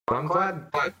I'm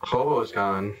glad that Hobo's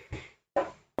gone.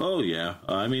 Oh yeah,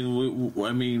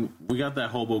 we got that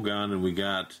hobo gone, and we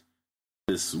got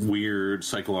this weird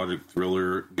psychological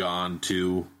thriller gone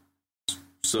too.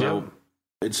 So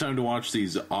It's time to watch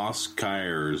these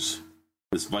Oscars,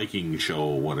 this Viking show,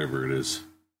 whatever it is.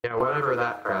 Yeah, whatever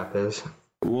that crap is.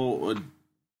 Well,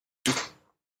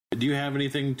 do you have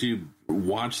anything to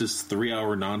watch this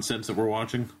 3-hour nonsense that we're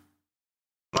watching?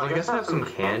 Well, I guess I have some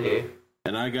candy.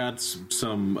 And I got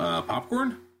some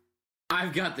popcorn?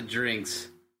 I've got the drinks.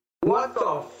 What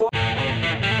the fuck?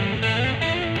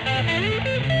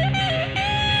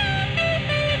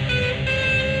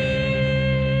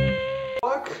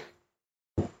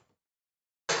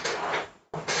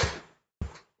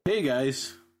 Hey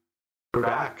guys. We're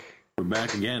back. We're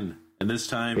back again. And this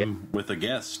time with a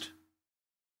guest.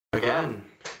 Again.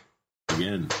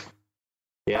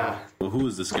 Yeah. Well, who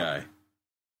is this guy?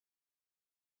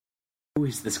 Who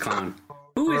is this clown?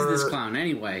 Who is this clown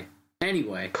anyway? I'm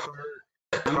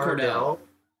Cordell.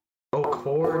 Oh,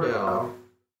 Cordell.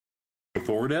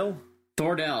 Cordell?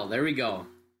 Cordell, there we go.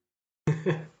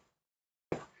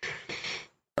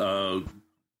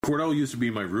 Cordell used to be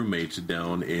my roommate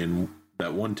down in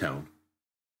that one town.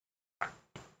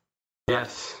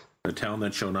 Yes. A town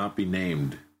that shall not be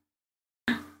named.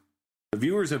 The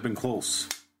viewers have been close.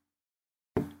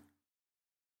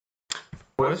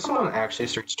 What if someone actually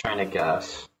starts trying to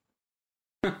guess?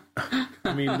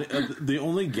 I mean, the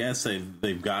only guess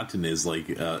they've gotten is like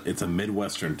it's a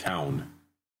Midwestern town.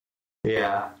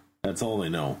 Yeah. That's all they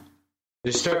know.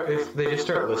 If they just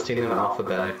start listing them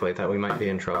alphabetically, that we might be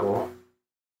in trouble.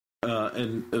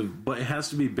 But it has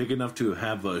to be big enough to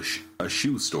have a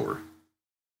shoe store,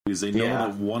 because they know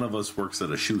that one of us works at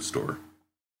a shoe store.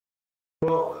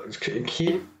 Well,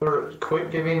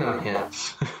 quit giving them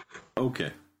hints.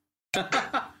 Okay.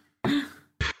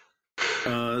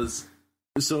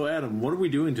 So Adam, what are we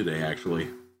doing today, actually,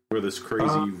 for this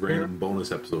crazy random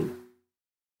bonus episode?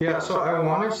 Yeah, so I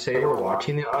want to say we're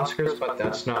watching the Oscars, but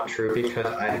that's not true because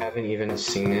I haven't even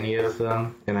seen any of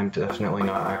them, and I'm definitely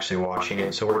not actually watching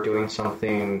it. So we're doing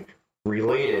something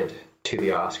related to the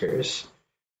Oscars.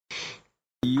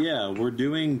 Yeah, we're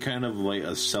doing kind of like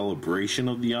a celebration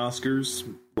of the Oscars,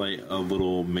 like a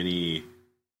little mini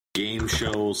game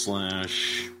show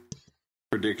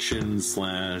 / prediction /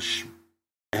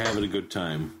 having a good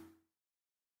time.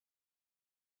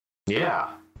 Yeah.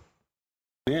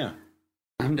 Yeah.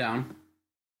 I'm down.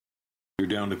 You're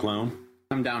down to clown?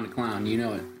 I'm down to clown, you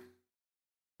know it.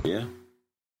 Yeah.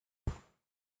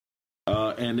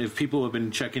 And if people have been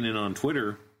checking in on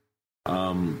Twitter,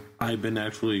 I've been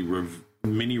actually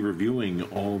mini reviewing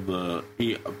all the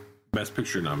Best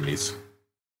Picture nominees.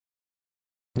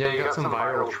 Yeah, you got some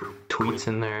viral tweets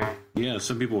in there. Yeah,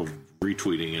 some people are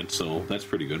retweeting it, so that's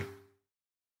pretty good.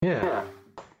 Yeah.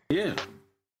 Yeah.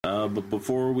 But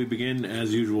before we begin,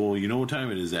 as usual, you know what time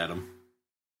it is, Adam?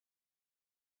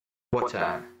 What's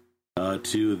that?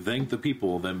 To thank the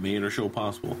people that made our show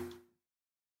possible.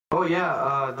 Oh,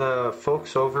 yeah, the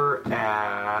folks over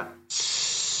at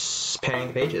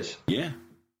Panning Pages. Yeah.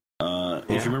 If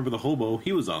you remember the hobo,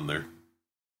 he was on there.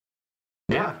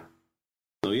 Yeah.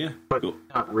 So, yeah. But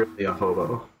not really a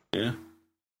hobo. Yeah.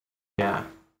 Yeah.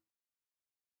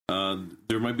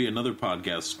 There might be another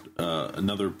podcaster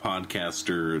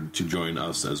to join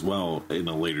us as well in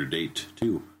a later date,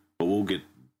 too. But we'll get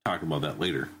talking about that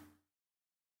later.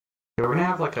 We're going to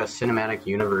have like a cinematic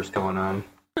universe going on.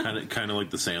 Kind of like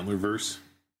the Sandler verse.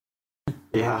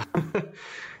 Yeah.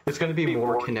 It's going to be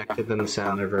more connected than the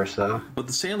Sandler verse, though. But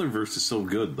the Sandler verse is so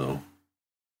good, though.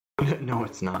 No,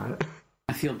 it's not.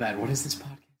 I feel bad. What is this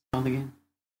podcast called again?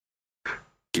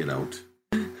 Get out.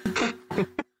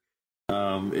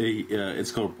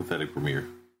 It's called Pathetic Premiere.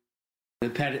 The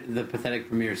Pathetic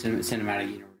Premiere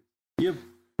Cinematic Universe. Yep.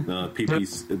 The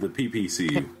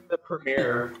PPC. The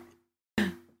premiere.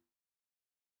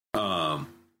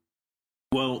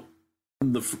 Well,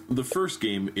 the first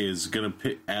game is gonna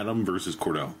pit Adam versus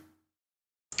Cordell.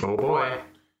 Oh boy!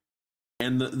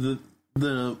 And the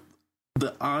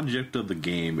object of the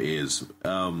game is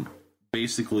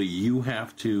basically you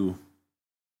have to.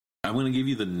 I'm gonna give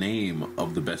you the name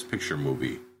of the Best Picture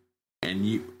movie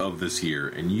of this year,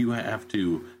 and you have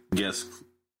to guess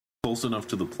close enough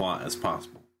to the plot as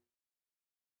possible.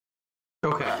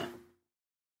 Okay.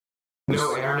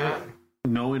 No internet.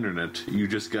 No internet. You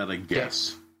just gotta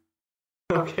guess.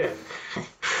 Okay.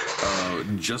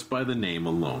 Just by the name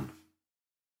alone.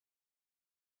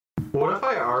 What if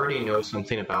I already know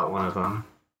something about one of them?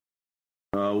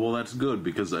 Well, that's good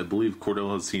because I believe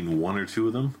Cordell has seen one or two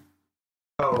of them.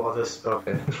 Oh, well,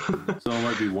 okay. So it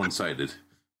might be one-sided.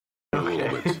 A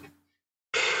little bit.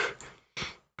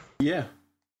 Yeah.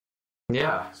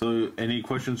 Yeah. So, any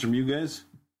questions from you guys?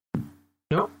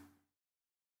 Nope.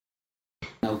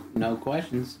 No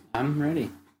questions. I'm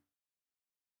ready.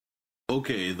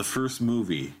 Okay, the first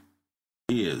movie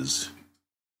is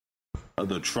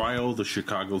The Trial of the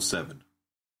Chicago 7.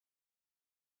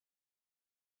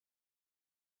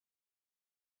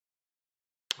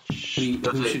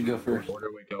 Who should go first? Where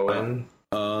do we go in?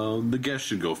 The guest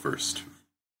should go first.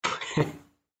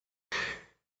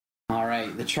 All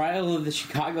right, The Trial of the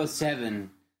Chicago 7.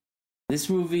 This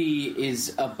movie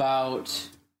is about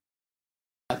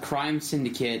a crime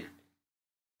syndicate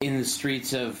in the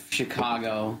streets of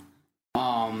Chicago.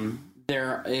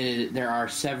 There are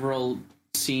several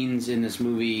scenes in this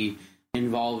movie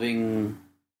involving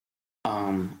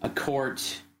a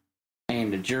court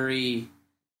and a jury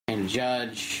and a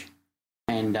judge,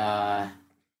 and the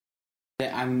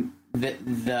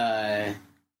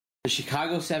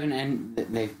Chicago 7, and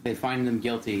they find them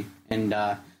guilty, and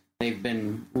they've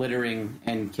been littering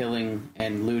and killing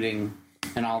and looting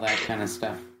and all that kind of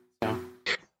stuff. So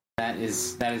that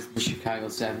is the Chicago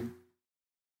 7.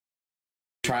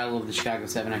 Trial of the Chicago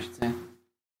 7, I should say.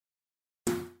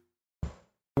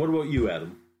 What about you,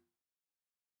 Adam?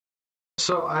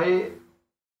 So I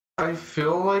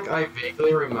feel like I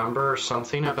vaguely remember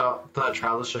something about the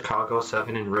Trial of Chicago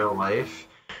 7 in real life,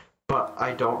 but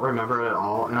I don't remember it at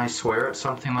all, and I swear it's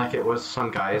something like it was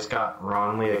some guys got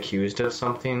wrongly accused of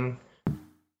something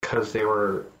because they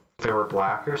were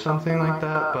black or something like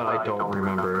that, but I don't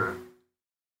remember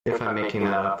if I'm making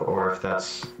that up or if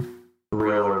that's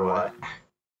real or what.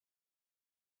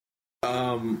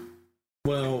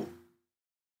 Well,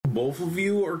 both of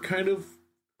you are kind of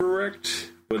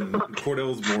correct, but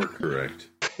Cordell's more correct.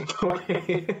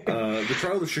 Okay. The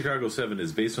Trial of the Chicago 7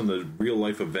 is based on the real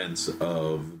life events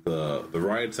of the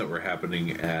riots that were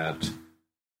happening at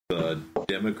the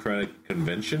Democratic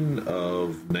Convention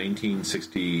of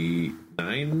 1969,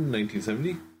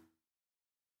 1970.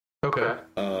 Okay.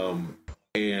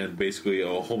 And basically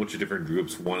a whole bunch of different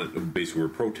groups were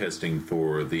protesting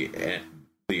for the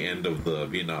end of the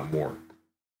Vietnam War.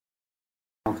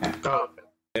 Okay. Oh.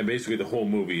 And basically the whole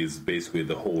movie is basically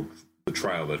the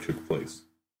trial that took place.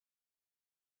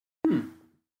 You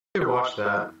watch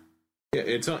that. Yeah,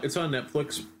 it's on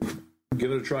Netflix.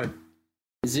 Give it a try.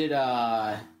 Is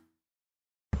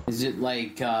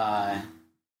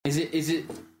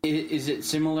it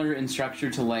similar in structure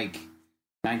to like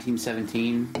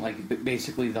 1917? Like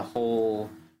basically the whole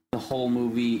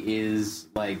movie is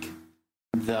like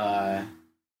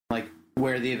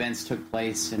where the events took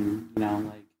place, and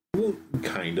like. Well,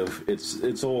 kind of.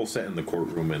 It's all set in the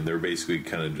courtroom, and they're basically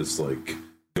kind of just like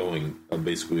going,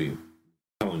 basically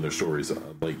telling their stories.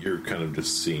 Like you're kind of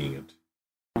just seeing it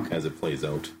as it plays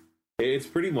out. It's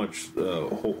pretty much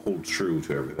holds true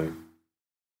to everything.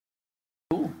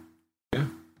 Cool. Yeah.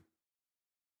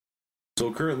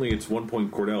 So currently it's 1 point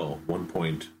Cordell,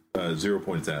 0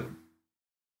 points Adam.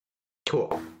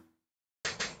 Cool.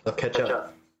 I'll catch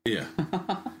up. Yeah.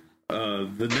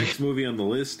 The next movie on the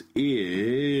list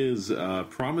is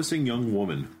Promising Young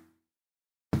Woman.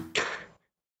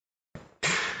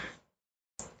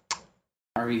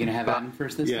 Are we going to have Adam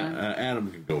first this time? Yeah, Adam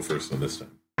can go first on this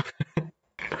time.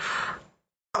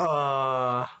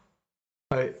 I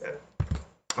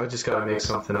just gotta make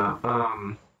something up.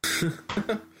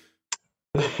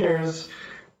 There's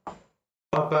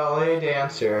a ballet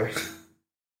dancer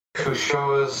who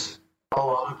shows a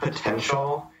lot of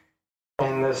potential,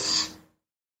 and this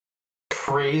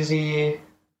crazy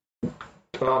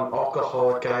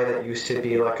alcoholic guy that used to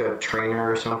be like a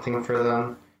trainer or something for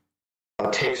them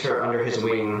takes her under his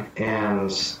wing,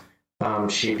 and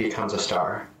she becomes a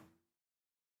star.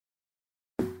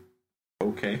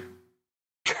 Okay.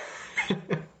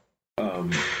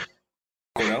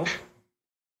 Cordell?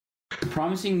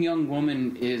 Promising Young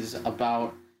Woman is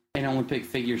about an Olympic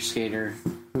figure skater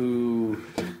who,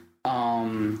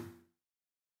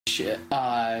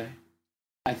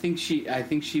 I think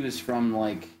she was from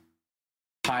like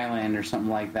Thailand or something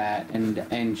like that,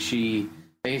 and she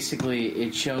basically,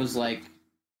 it shows like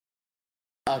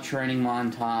a training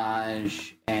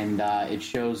montage, and it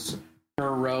shows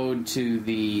her road to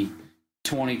the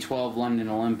 2012 London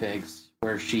Olympics,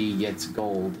 where she gets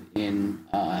gold in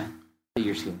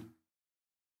figure skating.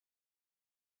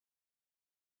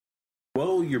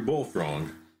 Well, you're both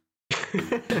wrong.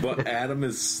 But Adam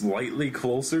is slightly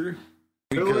closer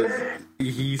because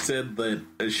he said that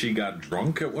she got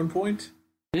drunk at one point.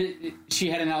 She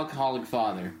had an alcoholic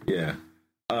father. Yeah.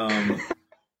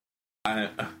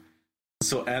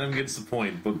 So Adam gets the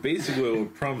point, but basically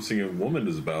what Promising Young Woman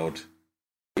is about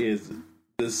is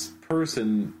this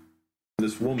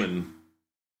woman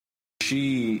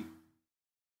she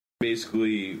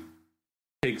basically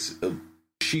takes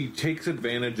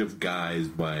advantage of guys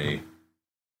by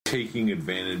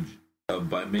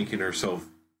by making herself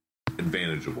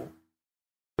advantageable.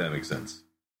 If that makes sense.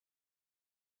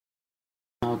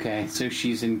 Okay, so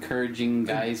she's encouraging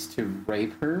guys to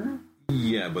rape her?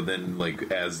 Yeah, but then like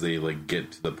as they like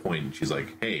get to the point, she's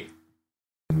like, "Hey,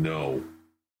 no."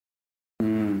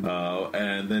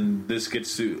 And then this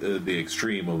gets to the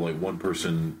extreme of like one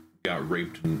person got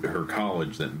raped in her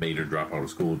college that made her drop out of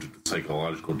school due to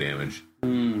psychological damage.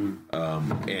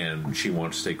 And she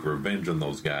wants to take revenge on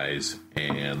those guys,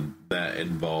 and that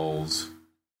involves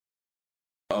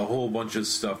a whole bunch of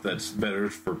stuff that's better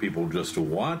for people just to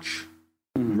watch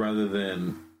rather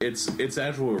than it's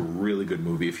actually a really good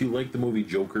movie. If you like the movie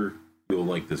Joker, you'll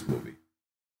like this movie.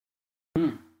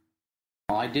 Well,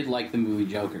 I did like the movie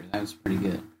Joker. That was pretty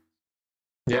good.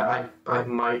 Yeah, I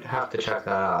might have to check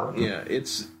that out. Yeah,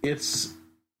 it's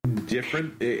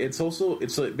different. It's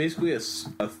like basically a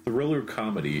thriller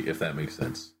comedy, if that makes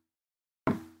sense.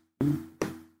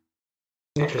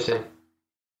 Interesting.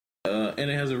 And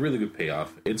it has a really good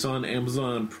payoff. It's on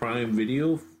Amazon Prime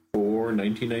Video for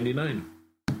 $19.99.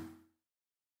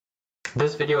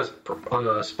 This video is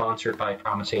sponsored by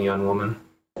Promising Young Woman.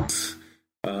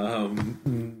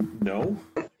 No.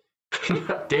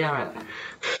 Damn it.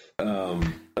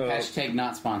 Hashtag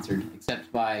not sponsored,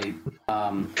 except by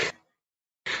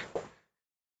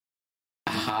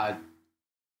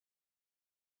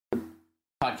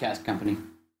podcast company.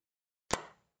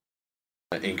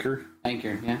 Anchor?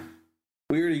 Anchor, yeah.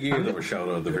 We already gave them a shout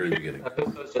out at the very beginning.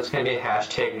 Episode's just going to be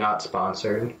hashtag not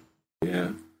sponsored.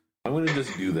 Yeah. I'm going to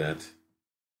just do that.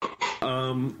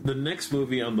 The next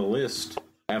movie on the list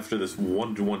after this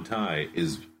 1-to-1 tie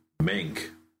is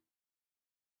Mank.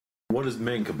 What is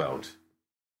Mank about?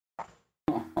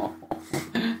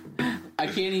 I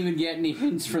can't even get any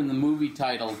hints from the movie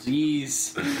title.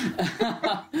 Jeez.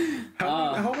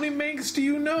 How many Manks do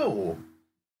you know?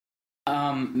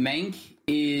 Mank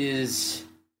is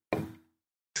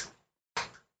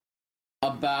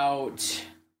about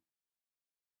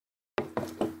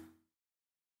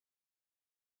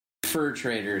fur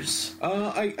traders.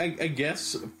 I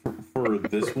guess for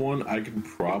this one, I can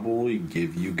probably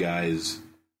give you guys.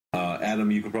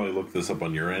 Adam, you can probably look this up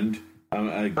on your end.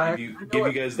 Give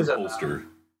you guys the poster.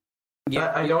 Yeah,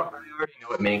 I already know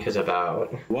what Mank is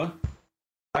about. What?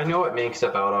 I know what Mank's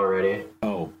about already.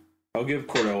 Oh, I'll give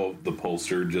Cordell the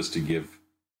poster just to give.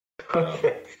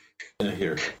 Okay.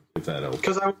 Here, if that helps.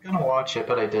 Because I was gonna watch it,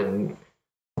 but I didn't.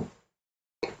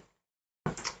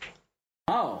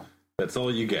 Oh. That's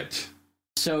all you get.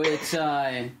 So it's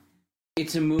a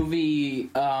movie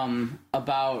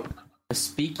about a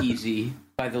speakeasy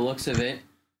by the looks of it.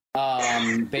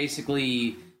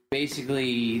 Basically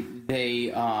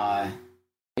they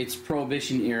it's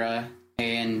Prohibition era,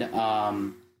 and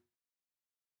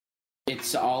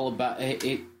it's all about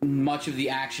it. Much of the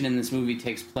action in this movie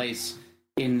takes place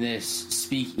in this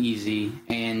speakeasy,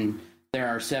 and there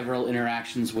are several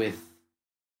interactions with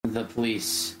the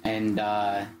police, and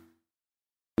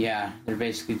yeah, they're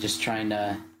basically just trying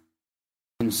to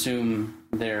consume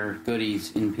their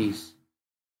goodies in peace.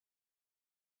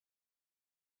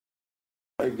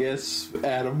 I guess,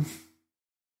 Adam.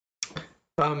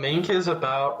 Mank is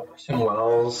about Orson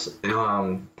Welles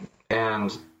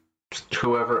and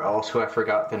whoever else who I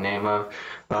forgot the name of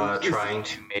trying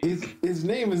to make... His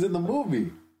name is in the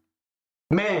movie.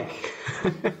 Mank!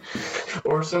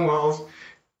 Orson Welles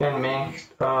and Mank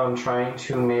trying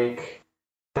to make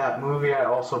that movie. I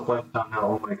also blanked on that.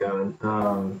 Oh my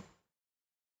god.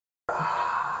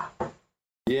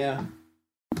 Yeah.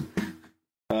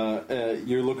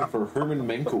 You're looking for Herman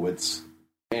Mankiewicz,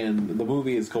 and the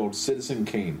movie is called Citizen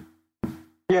Kane.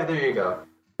 Yeah, there you go.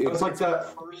 It's like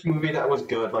that first movie that was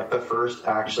good, like the first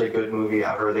actually good movie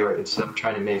ever. They were instead of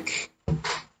trying to make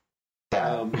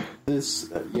that.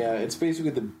 It's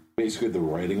basically the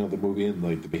writing of the movie and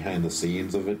like the behind the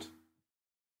scenes of it.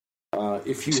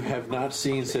 If you have not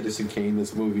seen Citizen Kane,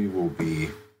 this movie will be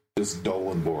just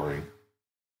dull and boring.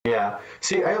 Yeah.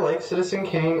 See, I like Citizen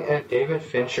Kane, and David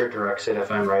Fincher directs it,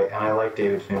 if I'm right, and I like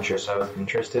David Fincher, so I was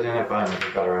interested in it, but I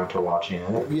never got around to watching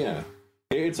it. Yeah.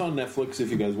 It's on Netflix if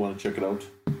you guys want to check it out.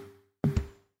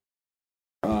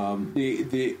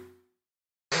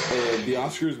 The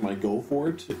Oscars might go for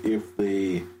it if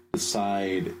they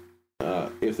decide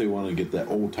if they want to get that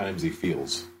old timesy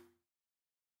feels.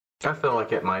 I feel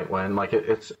like it might win. Like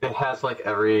it has like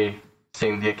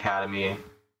everything the Academy.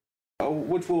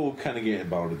 Which we'll kind of get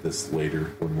about it this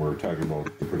later when we're talking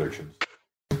about the predictions.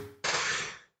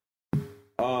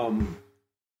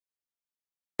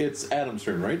 It's Adam's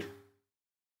turn, right?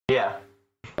 Yeah.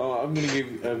 Oh, I'm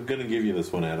gonna give you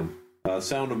this one, Adam.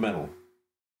 Sound of Metal.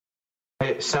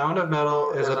 Sound of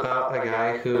Metal is about a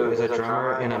guy who is a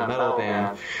drummer in a metal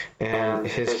band, and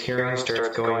his hearing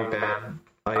starts going bad,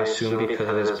 I assume because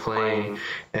of his playing,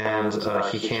 and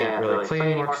he can't really play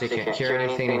anymore because he can't hear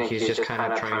anything, and he's just kind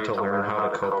of trying to learn how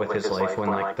to cope with his life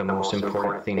when, like, the most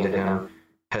important thing to him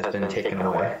has been taken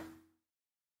away.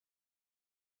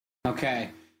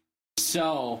 Okay.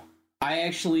 So, I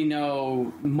actually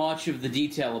know much of the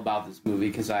detail about this movie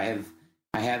because I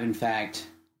have in fact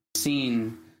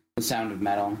seen The Sound of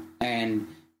Metal, and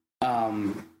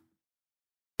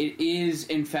it is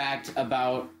in fact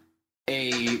about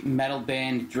a metal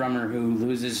band drummer who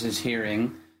loses his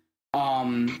hearing.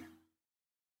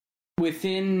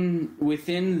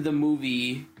 Within the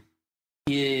movie,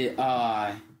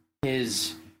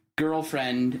 his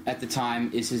girlfriend at the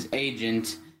time is his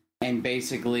agent, and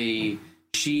basically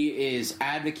she is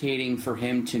advocating for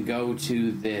him to go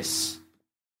to this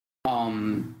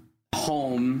home,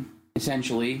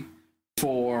 essentially,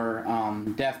 for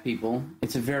deaf people.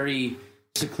 It's a very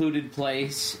secluded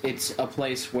place. It's a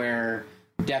place where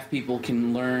deaf people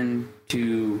can learn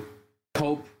to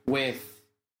cope with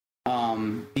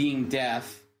being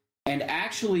deaf. And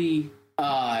actually,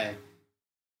 part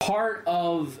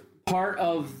of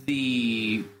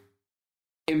the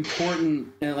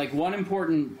important, one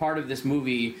important part of this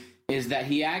movie is that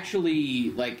he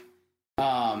actually, him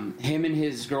and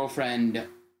his girlfriend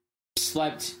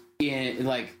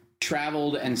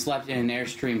traveled and slept in an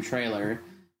Airstream trailer,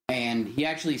 and he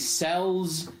actually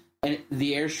sells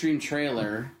the Airstream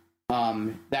trailer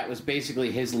that was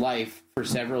basically his life for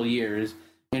several years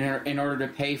in order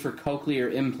to pay for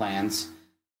cochlear implants.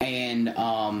 And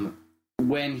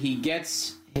when he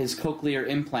gets his cochlear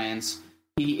implants,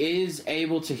 he is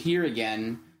able to hear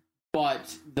again,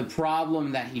 but the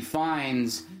problem that he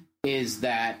finds is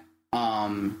that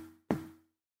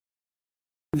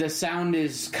the sound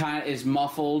is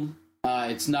muffled.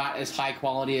 It's not as high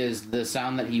quality as the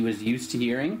sound that he was used to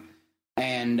hearing,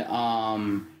 and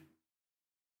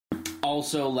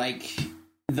also, like,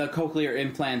 the cochlear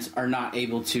implants are not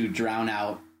able to drown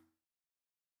out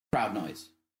crowd noise.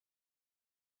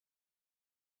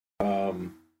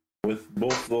 With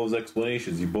both those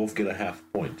explanations, you both get a half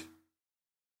point.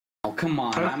 Oh, come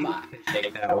on! I'm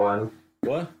take that one.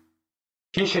 What?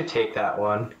 He should take that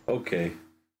one. Okay.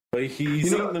 But he's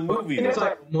seen the movie.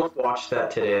 I almost watched that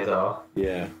today, though.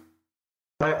 Yeah.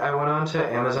 I went on to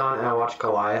Amazon and I watched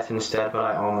Goliath instead, but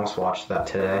I almost watched that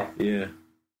today. Yeah.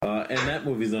 And that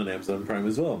movie's on Amazon Prime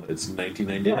as well. It's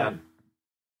 $19.99.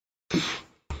 Yeah.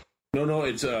 No,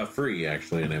 it's free,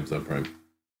 actually, on Amazon Prime.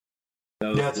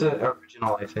 It's an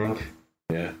original, I think.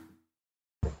 Yeah.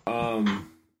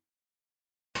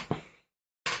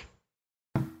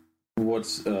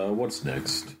 What's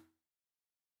next?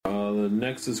 The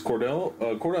next is Cordell.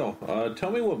 Cordell,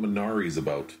 tell me what Minari's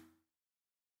about.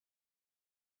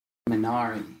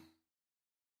 Minari.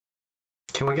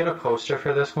 Can we get a poster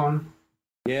for this one?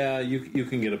 Yeah, you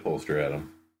can get a poster,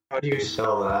 Adam. How do you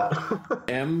spell that?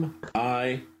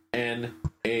 Minari.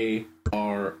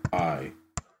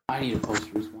 I need a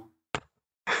poster as well.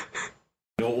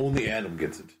 No, only Adam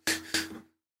gets it.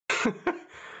 I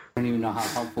don't even know how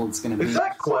helpful it's going to be. Is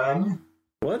that Glenn?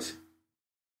 What?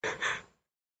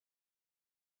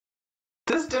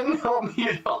 This didn't help me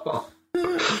at all.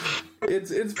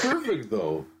 It's perfect,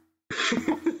 though.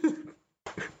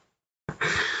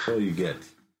 All you get.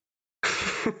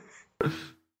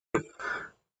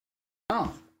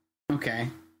 Oh, okay.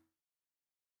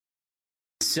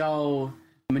 So,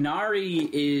 Minari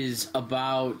is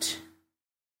about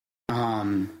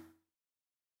an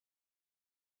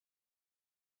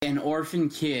orphan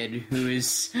kid who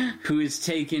is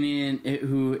taken in,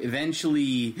 who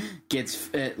eventually gets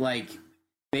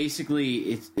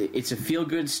basically it's a feel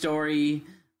good story.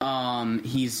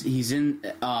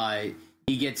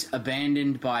 He gets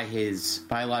abandoned by his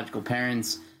biological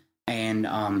parents, and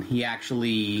he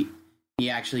actually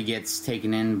gets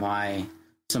taken in by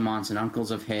some aunts and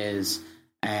uncles of his,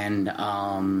 and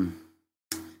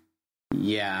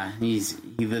he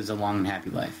lives a long and happy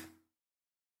life.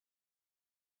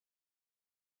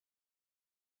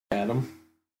 Adam?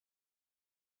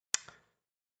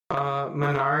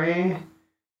 Minari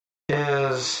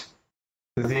is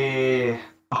the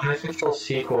unofficial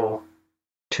sequel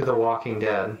to The Walking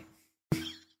Dead.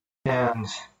 And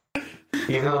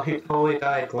even though he totally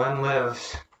died, Glenn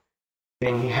lives,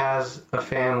 and he has a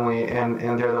family, and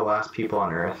they're the last people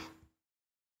on Earth.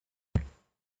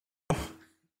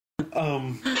 I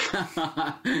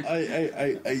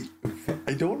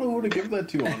don't know who to give that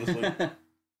to, honestly.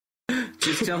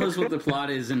 Just tell us what the plot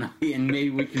is, and maybe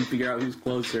we can figure out who's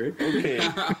closer. Okay.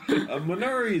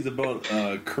 Minari is about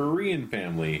a Korean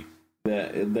family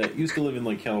that used to live in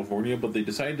like California, but they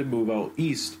decided to move out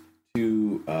east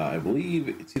to I believe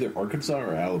it's either Arkansas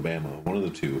or Alabama, one of the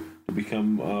two, to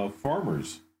become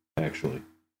farmers. Actually,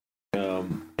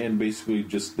 and basically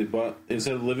just they bought,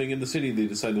 instead of living in the city, they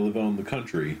decided to live out in the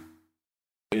country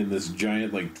in this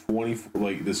giant 20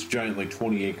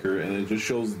 acre, and it just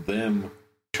shows them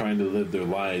trying to live their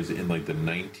lives in like the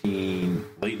late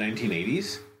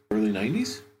 1980s, early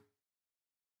 90s,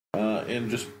 and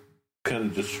just kind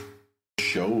of just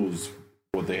shows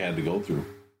what they had to go through.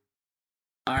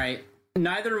 All right,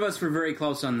 neither of us were very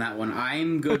close on that one.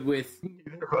 I'm good with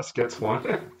Neither of us gets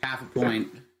one. half a point.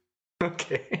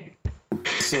 Okay.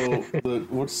 So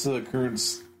what's the current?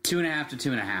 2.5 to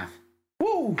 2.5.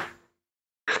 Woo!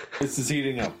 This is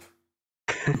heating up.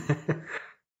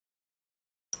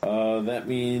 That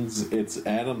means it's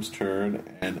Adam's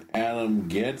turn, and Adam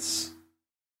gets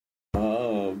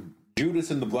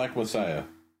Judas and the Black Messiah.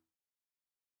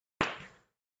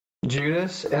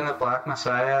 Judas and the Black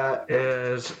Messiah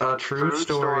is a true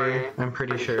story, I'm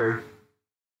pretty sure,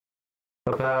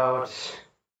 about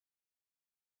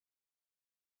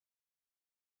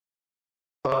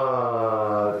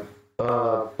a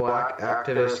black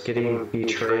activist getting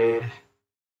betrayed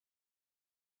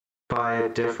by a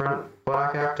different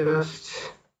black activist,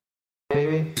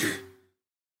 maybe?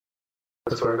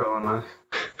 That's what we're going with.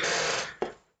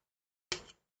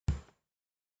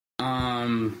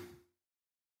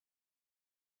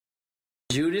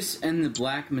 Judas and the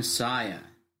Black Messiah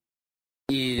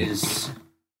is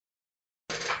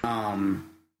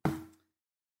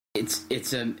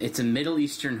it's a Middle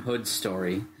Eastern hood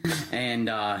story, and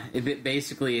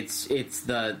basically it's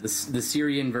the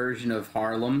Syrian version of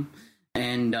Harlem,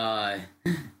 and they're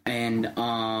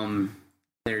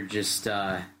just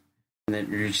kind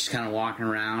of walking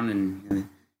around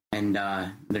and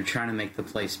they're trying to make the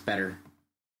place better.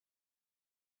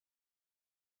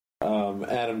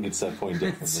 Adam gets that point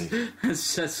differently.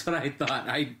 That's what I thought.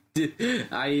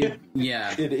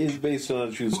 Yeah. It is based on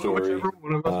a true story.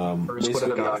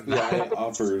 Basically, the FBI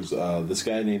offers this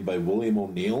guy named by William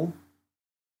O'Neill,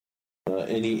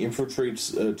 and he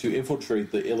infiltrates to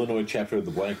infiltrate the Illinois chapter of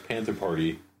the Black Panther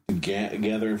Party to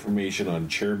gather information on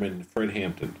Chairman Fred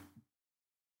Hampton.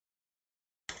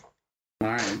 All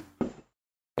right.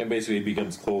 And basically, he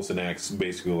becomes close and acts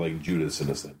basically like Judas in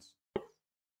a sense.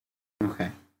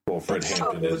 Okay. Well, Fred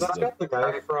Hampton is the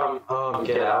guy from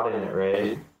Get Out in it,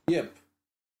 right? Yep.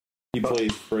 He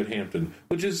plays Fred Hampton,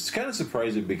 which is kind of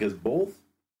surprising because both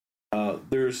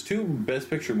there's two Best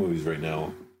Picture movies right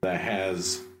now that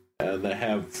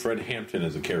have Fred Hampton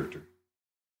as a character.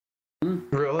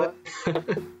 Really?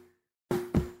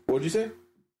 What'd you say?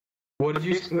 What did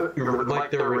you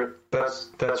like? That's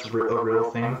a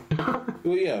real thing.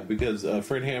 Well, yeah, because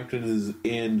Fred Hampton is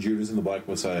in Judas and the Black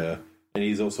Messiah, and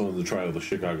he's also in the trial of the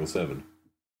Chicago 7.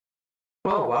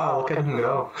 Oh wow! Look at him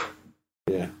go.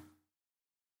 Yeah.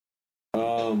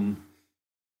 All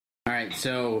right.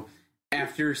 So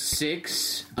after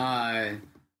 6, Adam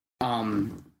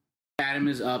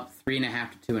is up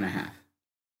 3.5 to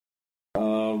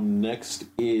 2.5. Next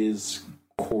is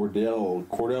Cordell.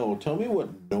 Cordell, tell me what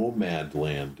Nomad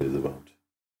Land is about.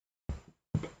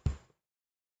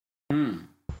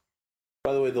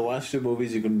 By the way, the last 2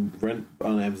 movies you can rent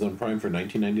on Amazon Prime for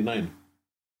 $19.99.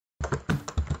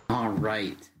 All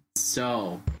right.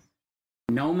 So,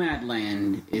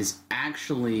 Nomadland is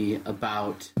actually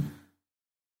about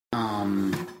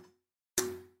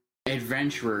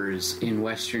adventurers in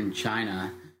Western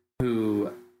China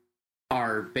who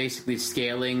are basically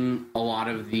scaling a lot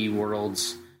of the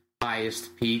world's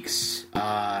highest peaks.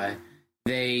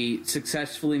 They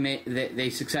successfully make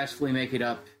it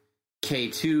up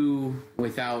K2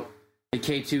 without the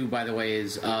K2. By the way,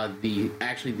 is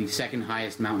the second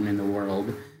highest mountain in the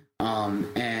world.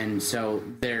 And so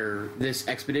this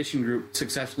expedition group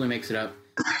successfully makes it up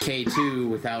K2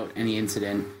 without any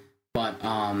incident, but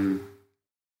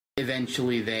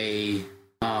eventually they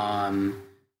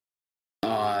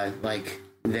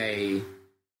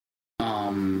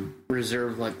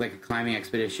reserve like a climbing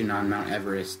expedition on Mount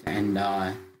Everest, and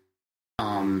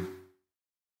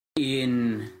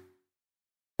in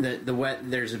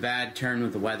there's a bad turn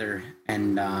with the weather,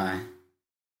 and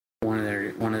one of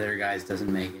their guys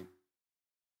doesn't make it.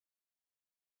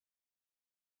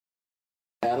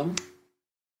 Adam?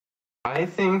 I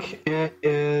think it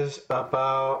is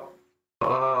about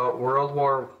World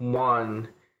War One,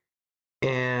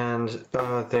 and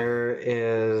there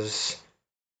is,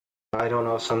 I don't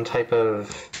know, some type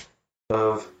of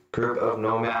group of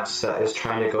nomads that is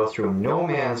trying to go through no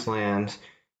man's land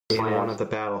in one of the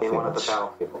battlefields.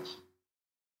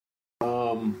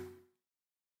 Well,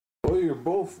 you're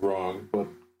both wrong, but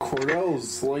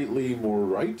Cordell's slightly more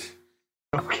right.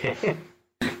 Okay.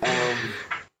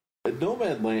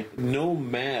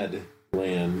 Nomad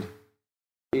Land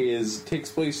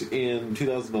takes place in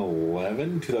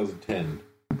 2011, 2010,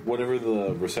 whatever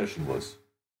the recession was.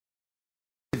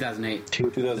 2008.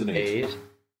 2008.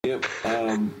 Yep.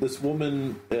 This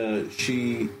woman,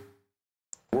 she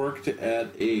worked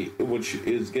at which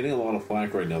is getting a lot of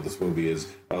flack right now. This movie is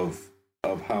of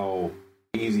how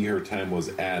easy her time was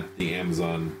at the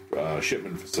Amazon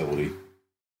shipment facility.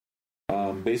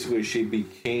 Basically, she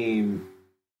became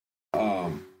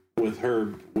with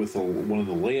one of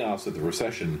the layoffs at the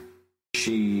recession.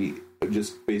 She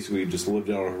just lived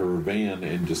out of her van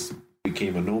and just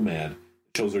became a nomad.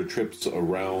 Shows her trips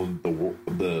around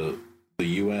the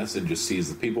U.S. and just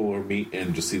sees the people her meet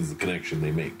and just sees the connection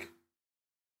they make.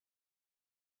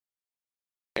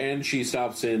 And she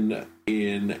stops in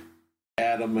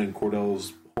Adam and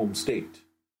Cordell's home state.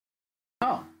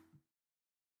 Oh,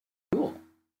 cool.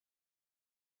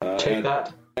 Take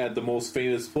that. At the most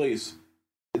famous place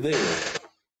there.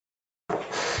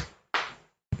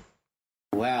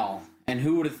 Well, and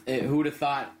who would have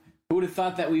thought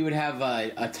that we would have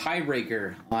a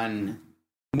tiebreaker on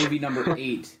movie number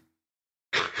 8?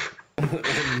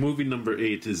 Movie number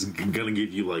 8 is gonna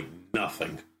give you like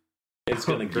nothing. It's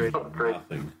gonna give you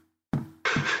nothing.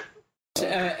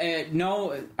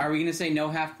 No, are we gonna say no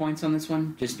half points on this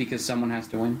one just because someone has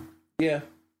to win? Yeah.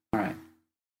 All right.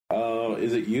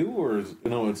 Is it you or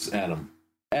no? It's Adam.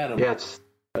 Adam. Yes.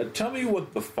 Tell me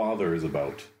what The Father is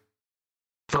about.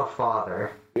 The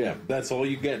Father. Yeah, that's all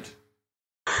you get.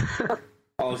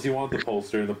 Unless you want the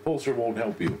poster, and the poster won't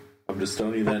help you. I'm just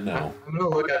telling you that now. I'm gonna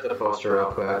look at the poster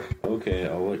real quick. Okay,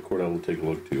 I'll let Cordell take a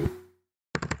look too.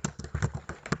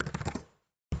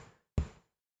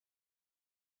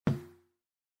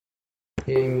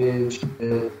 Image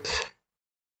it.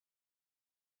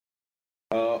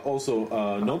 Also,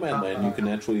 Nomadland you can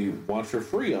actually watch for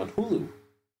free on Hulu.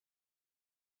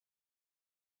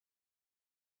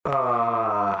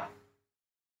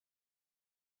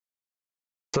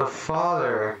 The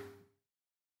Father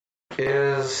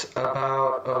is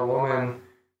about a woman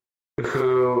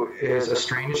who is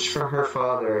estranged from her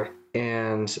father,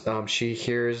 and she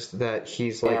hears that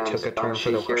he's took a turn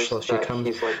for the worse, so she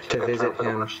comes to visit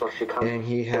him, and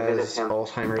he has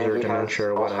Alzheimer's or dementia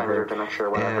or whatever,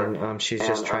 and she's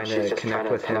just trying to connect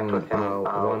with him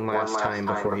one last time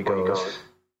before he goes.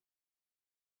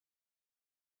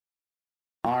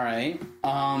 All right.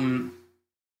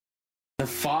 The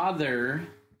Father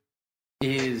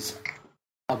is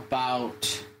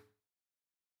about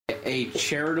a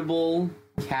charitable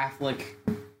Catholic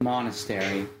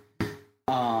monastery,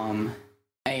 and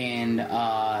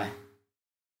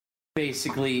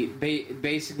basically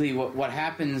what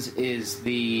happens is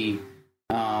the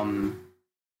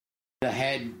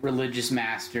head religious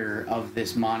master of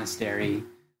this monastery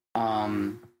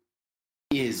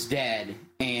is dead,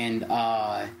 and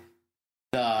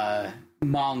the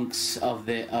monks of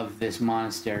this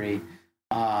monastery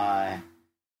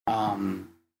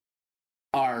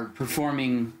are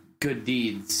performing good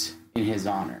deeds in his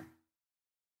honor.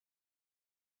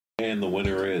 And the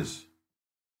winner is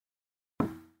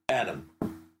Adam.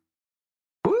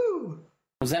 Woo!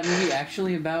 Was that movie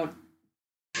actually about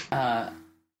a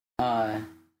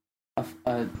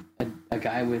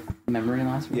guy with memory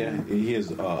loss? Yeah, he is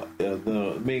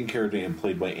the main character and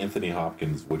played by Anthony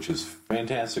Hopkins, which is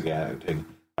fantastic acting.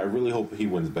 I really hope he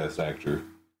wins Best Actor.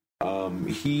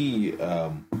 He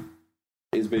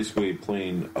is basically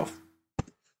playing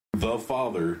the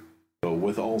father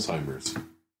with Alzheimer's.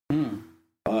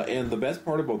 And the best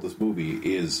part about this movie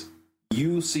is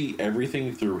you see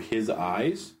everything through his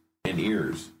eyes and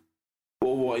ears.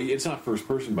 Well, it's not first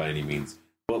person by any means,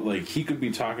 but he could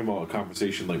be talking about a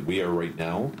conversation like we are right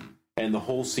now, and the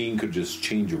whole scene could just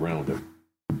change around him.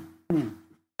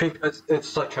 Because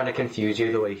it's trying to confuse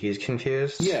you the way he's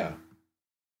confused. Yeah.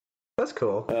 That's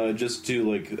cool. Just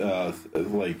to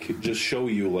just show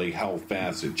you how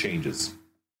fast it changes.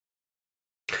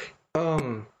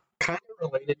 Kind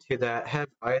of related to that, have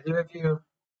either of you?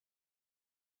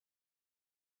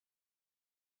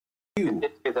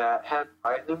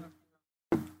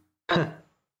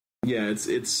 Yeah,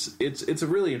 it's a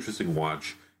really interesting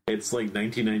watch. It's like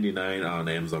 $19.99 on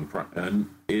Amazon Prime.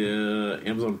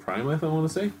 Amazon Prime, I want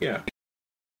to say. Yeah.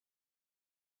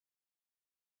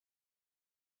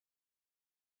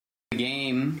 The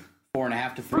game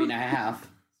 4.5 to 3.5.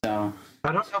 So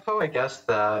I don't know how I guessed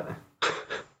that.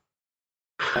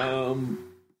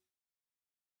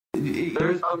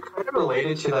 There's kind of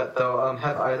related to that though.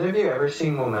 Have either of you ever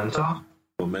seen Memento?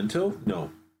 Memento?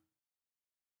 No.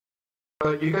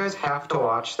 But you guys have to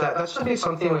watch that. That should be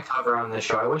something we cover on this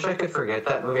show. I wish I could forget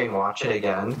that movie and watch it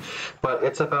again. But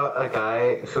it's about a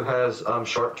guy who has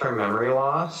short-term memory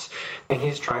loss, and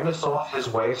he's trying to solve his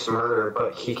wife's murder,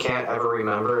 but he can't ever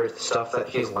remember the stuff that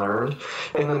he's learned.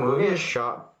 And the movie is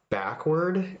shot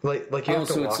backward. Like you have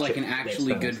to so watch it's like it an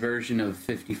actually good version of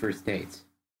 50 First Dates.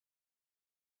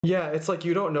 Yeah, it's like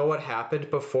you don't know what happened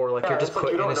before. Like you're just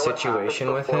put in a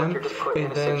situation with him,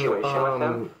 and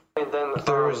then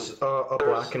there's a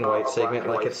black and white segment.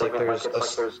 Like it's like there's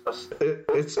it's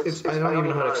I don't even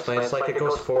know how to explain. It's like it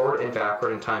goes forward and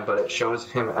backward in time, but it shows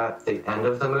him at the end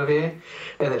of the movie,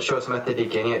 and it shows him at the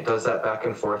beginning. It does that back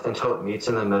and forth until it meets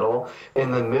in the middle.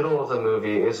 In the middle of the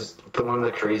movie is one of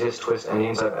the craziest twist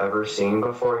endings I've ever seen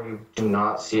before. You do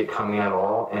not see it coming at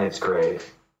all, and it's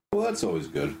great. Well, that's always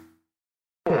good.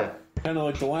 Yeah. Kind of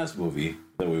like the last movie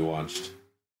that we watched.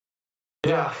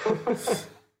 Yeah.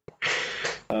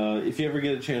 If you ever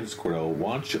get a chance, Cordell,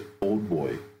 watch Old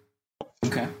Boy.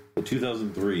 Okay. The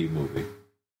 2003 movie.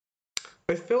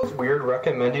 It feels weird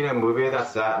recommending a movie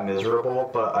that's that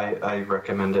miserable, but I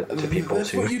recommend it to people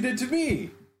That's too. what you did to me.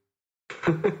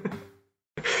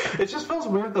 It just feels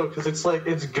weird though, because it's like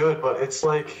it's good, but it's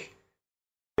like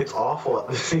it's awful at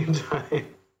the same time.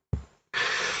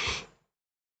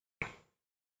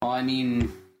 Well, I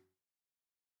mean,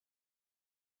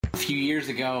 a few years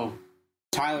ago,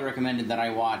 Tyler recommended that I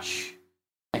watch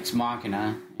Ex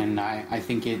Machina, and I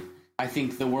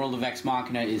think the world of Ex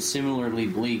Machina is similarly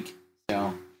bleak.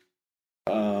 So,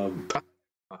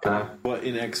 but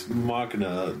in Ex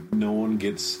Machina, no one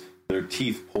gets their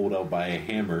teeth pulled out by a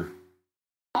hammer.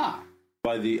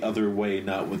 By the other way,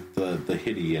 not with the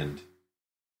hitty end.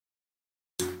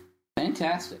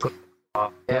 Fantastic.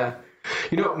 Yeah.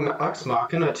 You know, Ex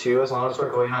Machina 2, as long as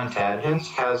we're going on tangents,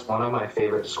 has one of my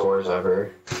favorite scores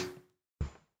ever.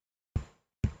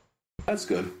 That's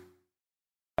good.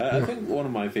 I think one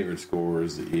of my favorite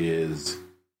scores is...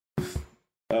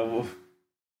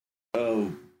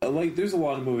 like, there's a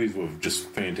lot of movies with just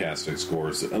fantastic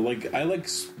scores. I like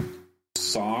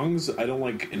songs. I don't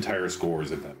like entire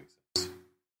scores, if that makes sense.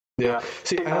 Yeah.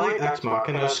 See, I like Ex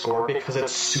Machina's score because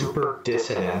it's super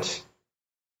dissonant.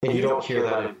 And you don't hear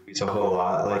that in movies a whole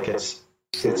lot. Like, it's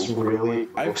really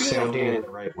sounding in the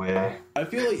right way. I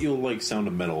feel like you'll like Sound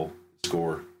of Metal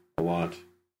score a lot.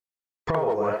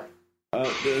 Probably.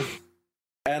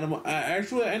 Adam,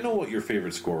 I know what your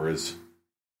favorite score is.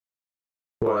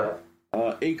 What?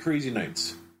 8 Crazy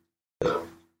Nights. I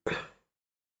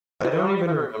don't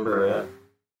even remember it.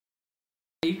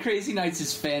 8 Crazy Nights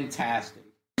is fantastic.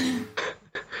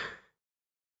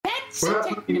 We're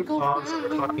talking songs,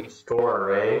 we're talking score,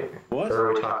 right? What? Or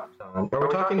are we talking songs? Are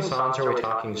we talking songs or are we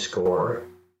talking score?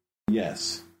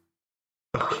 Yes.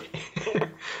 Okay.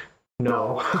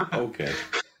 No. Okay.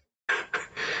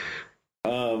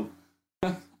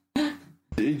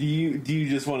 Do you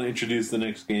just want to introduce the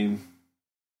next game?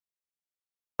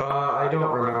 I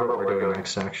don't remember what we're doing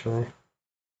next, actually.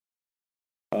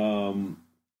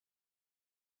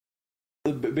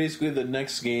 Basically, the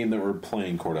next game that we're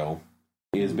playing, Cordell,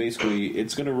 is basically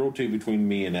it's going to rotate between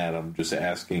me and Adam, just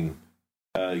asking,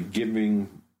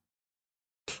 giving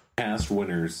past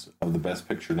winners of the Best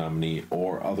Picture nominee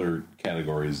or other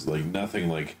categories, like nothing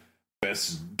like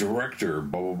Best Director,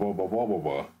 blah blah blah blah blah blah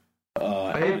blah.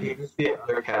 I didn't use the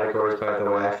other categories, by the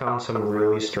way. I found some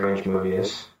really strange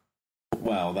movies.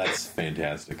 Wow, that's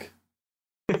fantastic.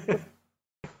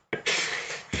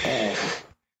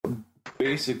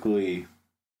 Basically,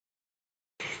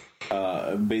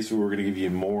 we're going to give you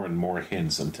more and more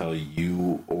hints until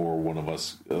you or one of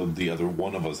us, the other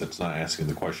one of us that's not asking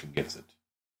the question, gets it.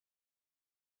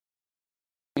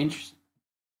 Interesting.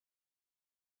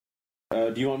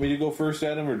 Do you want me to go first,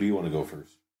 Adam, or do you want to go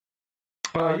first?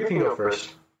 You can go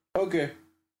first. Okay.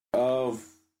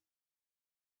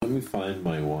 Let me find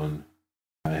my one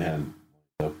I had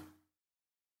up.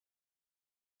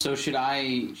 So should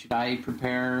I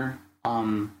prepare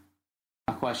a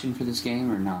question for this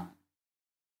game or not?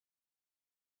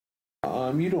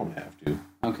 You don't have to.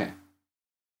 Okay.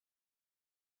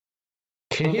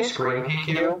 Can you screen peek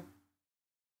you?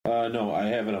 No, I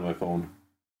have it on my phone.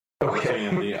 Okay.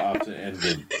 On the opposite end of,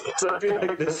 So I feel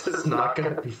like this is not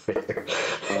going to be fair.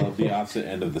 the opposite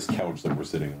end of this couch that we're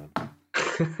sitting on.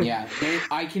 Yeah, for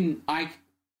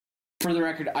the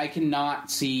record, I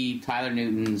cannot see Tyler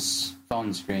Newton's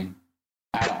phone screen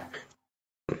at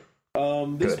all.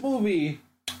 This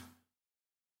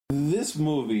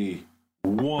movie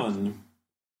won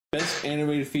Best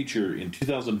Animated Feature in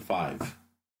 2005.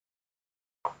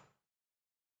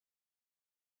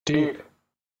 Deep.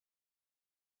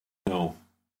 No.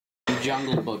 The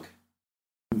Jungle Book.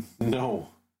 No.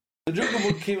 The Jungle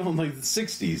Book came out in like the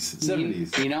 60s,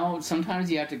 70s. You know,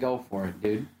 sometimes you have to go for it,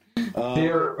 dude.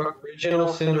 The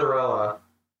original Cinderella.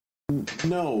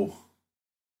 No.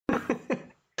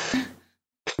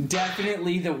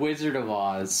 Definitely The Wizard of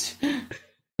Oz.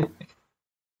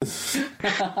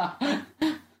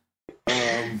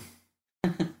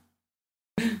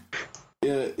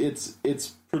 It's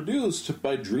produced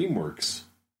by DreamWorks.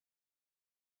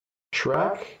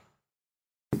 Shrek?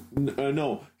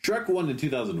 No, Shrek won in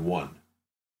 2001.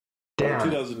 Damn. Or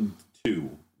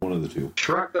 2002, one of the two.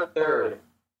 Shrek the Third.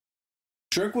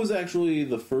 Shrek was actually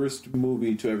the first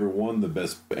movie to ever won the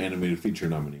Best Animated Feature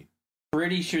nominee.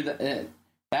 Pretty sure that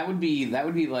would be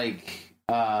like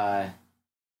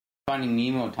Finding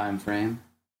Nemo time frame.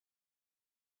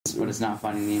 But it's not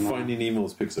Finding Nemo. Finding Nemo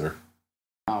is Pixar.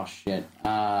 Oh shit.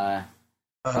 I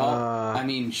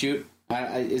mean, shoot.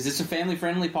 Is this a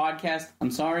family-friendly podcast?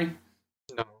 I'm sorry.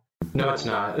 No, it's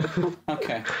not.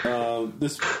 Okay.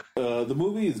 The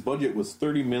movie's budget was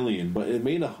 $30 million, but it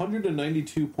made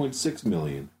 $192.6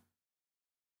 million.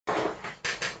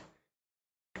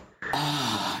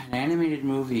 An animated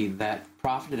movie that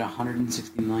profited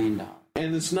 $160 million.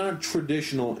 And it's not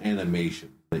traditional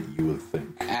animation that you would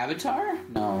think. Avatar?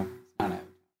 No, it's not Avatar.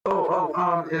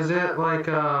 Is it like,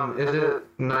 is it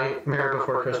Nightmare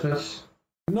Before Christmas?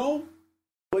 No,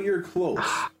 but you're close.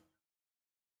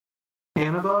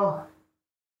 Annabelle?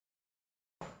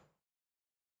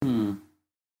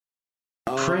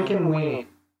 Frankenweenie.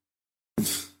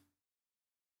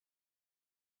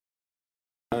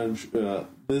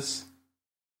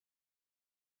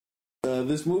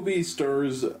 This movie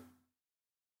stars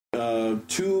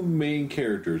two main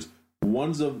characters.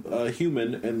 One's a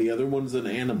human and the other one's an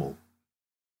animal.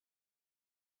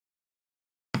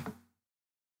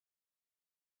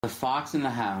 The Fox and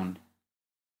the Hound.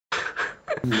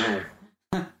 No.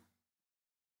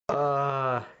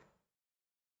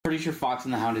 Pretty sure Fox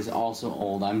and the Hound is also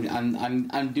old.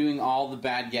 I'm doing all the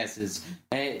bad guesses.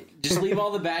 Hey, just leave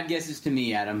all the bad guesses to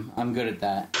me, Adam. I'm good at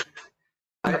that.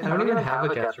 I don't even have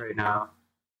a guess right now.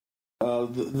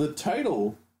 The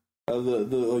title,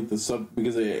 the sub,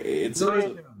 because it's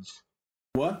Looney Tunes.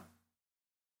 What?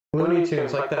 Looney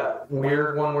Tunes, like that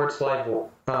weird one-word slide.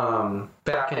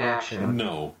 Back in action.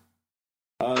 No.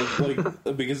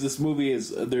 Because this movie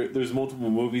is there's multiple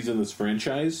movies in this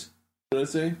franchise, should I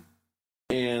say?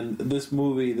 And this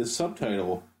movie, the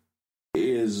subtitle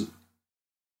is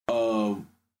a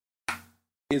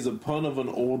pun of an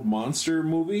old monster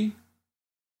movie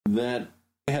that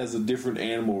has a different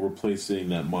animal replacing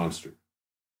that monster.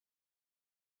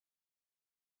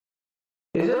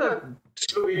 Is it a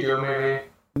Scooby-Doo movie?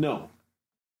 No.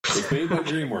 It's made by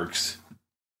DreamWorks.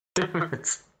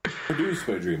 Produced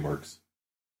by DreamWorks.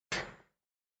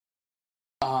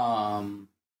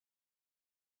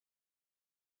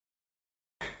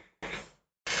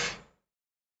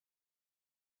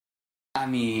 I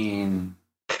mean,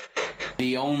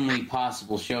 the only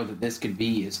possible show that this could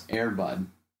be is Air Bud.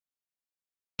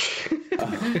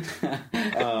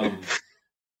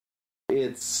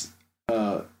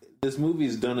 This movie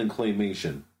is done in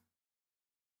claymation.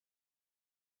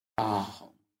 Oh.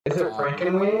 Is it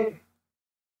Frankenweenie?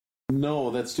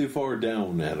 No, that's too far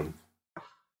down, Adam.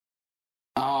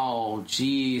 Oh,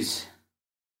 jeez.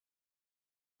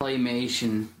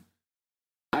 Claymation.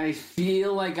 I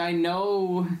feel like I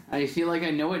know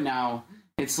it now.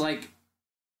 It's like,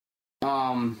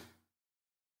 Oh,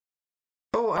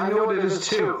 I know what it is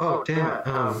too. Oh,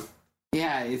 damn it.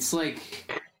 Yeah, it's like...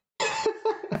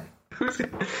 Who's it?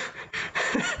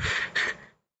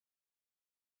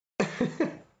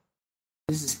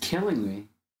 This is killing me.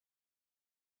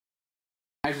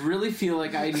 I really feel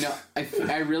like I know.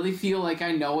 I really feel like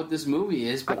I know what this movie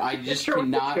is, but I just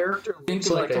cannot think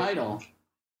of the title.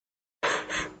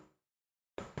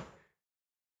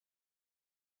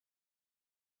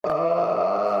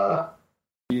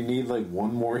 You need like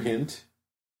one more hint?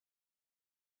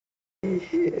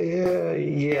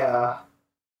 Yeah.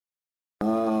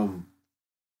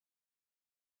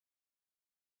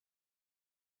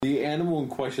 The animal in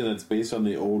question that's based on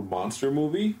the old monster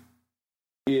movie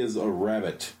is a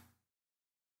rabbit.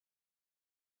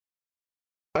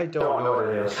 I don't know what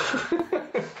it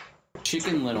is.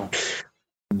 Chicken Little.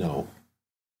 No.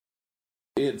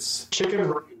 It's...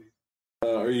 Chicken.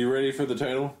 are you ready for the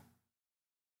title?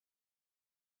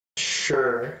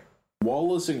 Sure.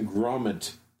 Wallace and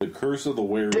Gromit, The Curse of the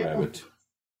Were-Rabbit.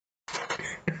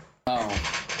 Oh.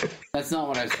 That's not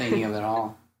what I was thinking of at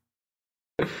all.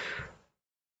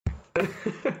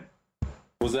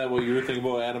 Was that what you were thinking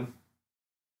about, Adam?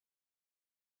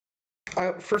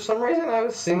 For some reason, I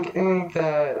was thinking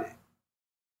that.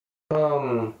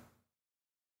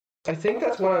 I think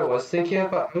that's what I was thinking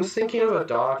of, but I was thinking of a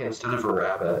dog instead of a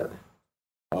rabbit.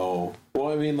 Oh, well,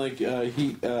 I mean, like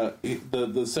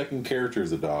the second character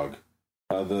is a dog.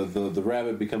 The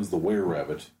rabbit becomes the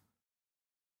were-rabbit.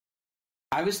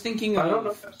 I was thinking I don't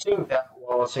know if I've seen that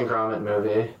Wallace and Gromit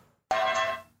movie.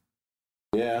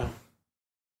 Yeah.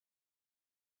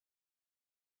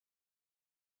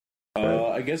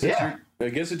 I guess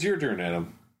it's your turn,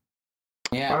 Adam.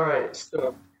 Yeah. All right.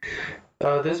 So,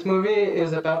 this movie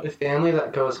is about a family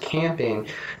that goes camping,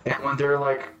 and when they're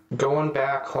like going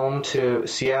back home to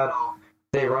Seattle,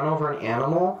 they run over an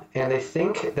animal, and they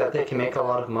think that they can make a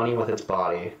lot of money with its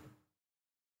body.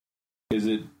 Is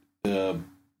it the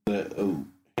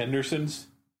Hendersons?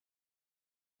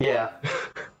 Yeah.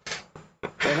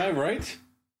 Am I right?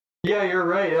 Yeah, you're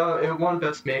right. It won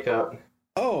Best Makeup.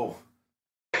 Oh.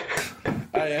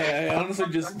 I honestly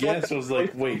just guessed. I was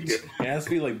like, wait, it has to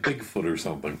be like Bigfoot or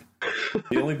something.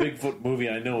 The only Bigfoot movie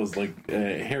I know is like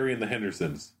Harry and the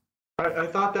Hendersons. I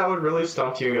thought that would really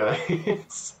stump you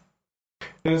guys.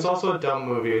 And it's also a dumb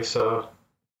movie, so.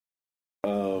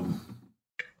 Well.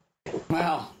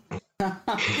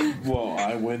 Well,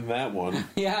 I win that one.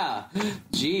 Yeah.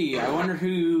 Gee, I wonder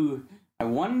who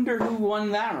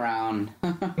won that round.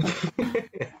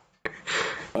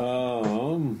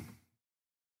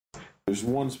 There's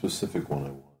one specific one I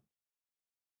want.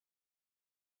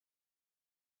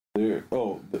 There.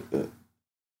 Oh,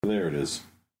 there it is.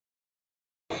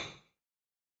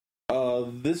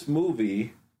 This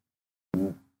movie.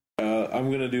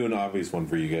 I'm gonna do an obvious one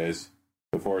for you guys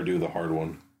before I do the hard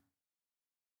one.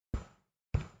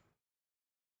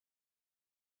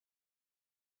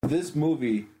 This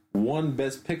movie won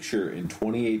Best Picture in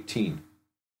 2018.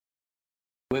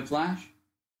 Whiplash?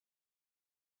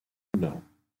 No.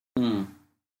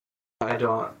 I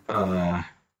don't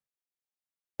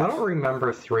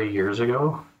remember 3 years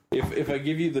ago. If I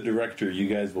give you the director, you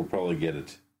guys will probably get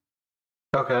it.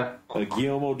 Okay.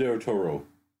 Guillermo del Toro.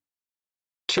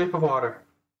 Shape of Water.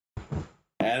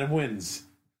 Adam wins.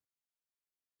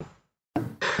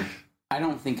 I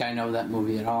don't think I know that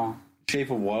movie at all. Shape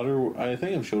of Water, I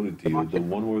think I've showed it to you. The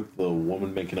one with the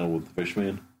woman making out with the fish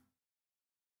man.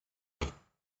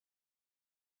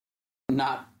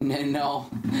 No.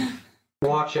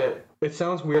 Watch it. It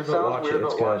sounds weird, but watch it.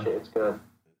 It's good.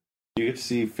 You get to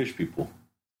see fish people.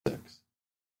 Sex.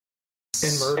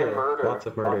 And murder. Lots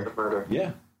of murder.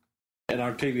 Yeah. And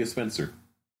Octavia Spencer.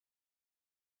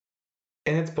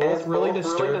 And it's both really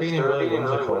disturbing and really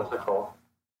whimsical.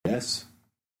 Yes.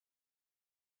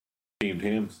 Steamed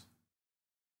hams.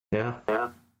 Yeah.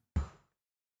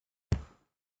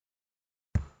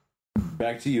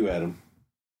 Back to you, Adam.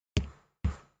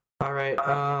 All right.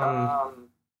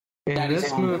 In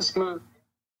this movie,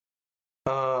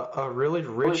 a really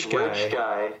rich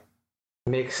guy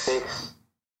makes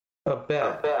a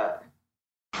bet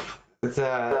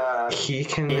that he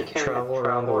can travel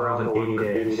around the world in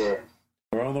 80 days.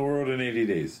 Around the world in 80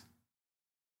 days.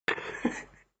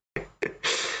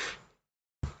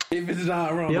 If it's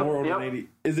not around the world in 80,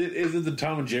 is it the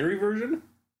Tom and Jerry version?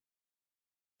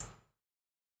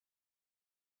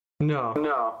 No.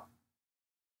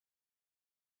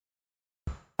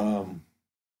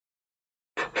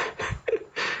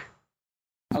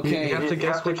 Okay. You have to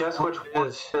guess which one it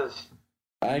is.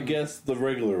 I guess the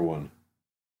regular one.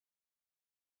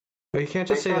 But you can't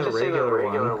just say the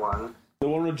regular one. The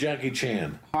one with Jackie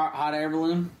Chan. Hot air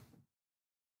balloon?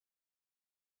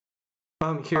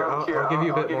 Here, I'll give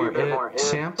you a bit more. It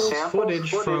samples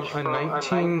footage from a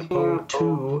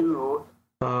 1902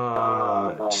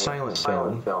 silent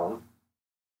film.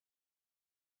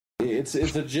 It's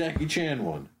a Jackie Chan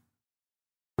one.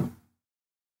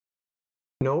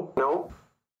 Nope.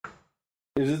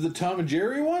 Is it the Tom and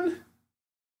Jerry one?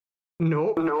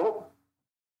 Nope.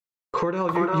 Cordell,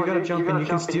 you gotta jump in. You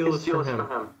can steal this from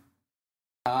him.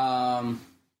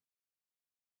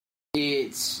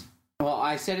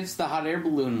 I said it's the hot air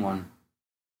balloon one.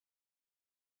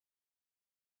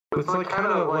 It's like kind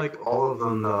of like all of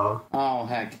them, though. Oh,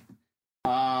 heck.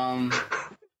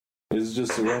 Is it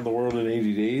just around the world in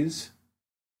 80 days?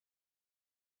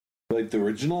 Like the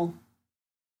original?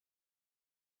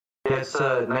 It's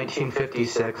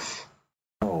 1956.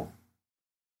 Oh.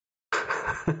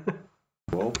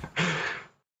 Well.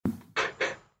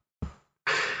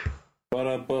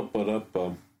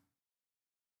 Ba-da-ba-ba-da-bum.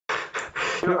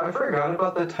 I forgot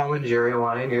about the Tom and Jerry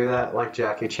one. I knew that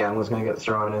Jackie Chan was going to get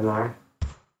thrown in there.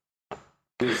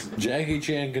 Because Jackie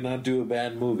Chan cannot do a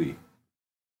bad movie.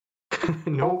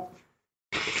 Nope.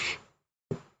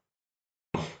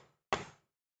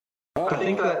 Oh. I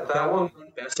think that that one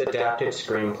won Best Adapted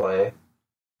Screenplay.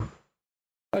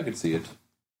 I could see it.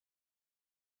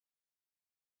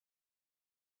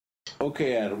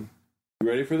 Okay, Adam. You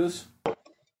ready for this?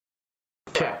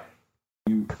 Okay.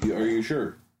 Are you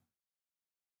sure?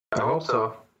 I hope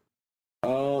so.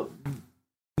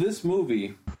 This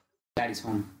movie... Daddy's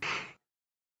Home.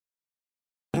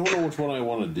 I don't know which one I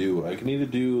want to do. I can either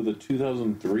do the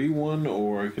 2003 one,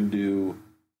 or I can do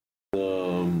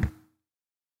the...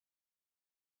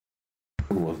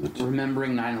 what was it?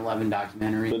 Remembering 9/11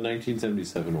 documentary. The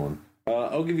 1977 one.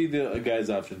 I'll give you the guy's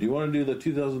option. Do you want to do the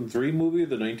 2003 movie or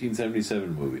the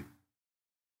 1977 movie?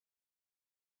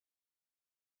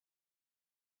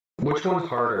 Which one's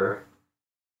harder?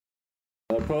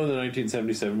 Probably the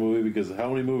 1977 movie, because how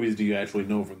many movies do you actually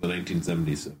know from the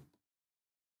 1977?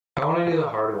 I want to do the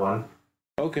hard one.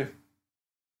 Okay.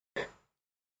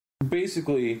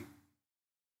 Basically...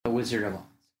 The Wizard of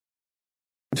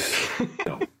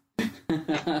no.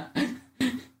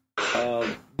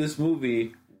 This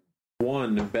movie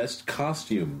won Best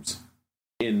Costumes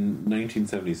in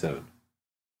 1977.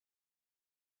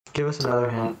 Give us another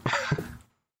hint.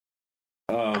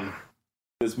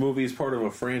 This movie is part of a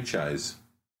franchise.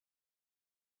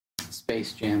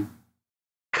 Space Jam.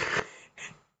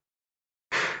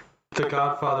 The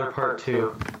Godfather Part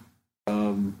 2.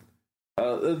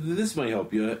 This might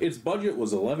help you. Its budget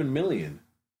was $11 million,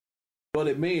 but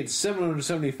it made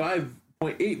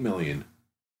 $775.8 million.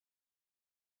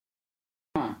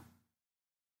 Huh.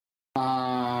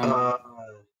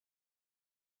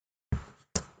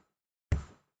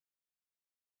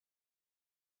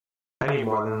 I need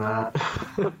more than that.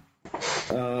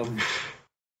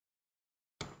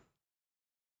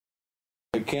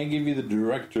 I can't give you the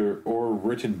director or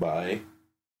written by.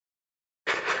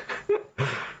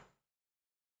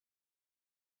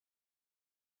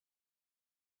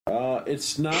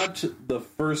 It's not the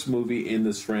first movie in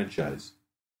this franchise.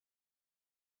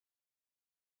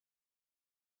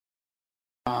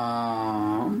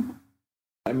 I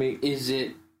mean, Is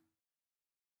it?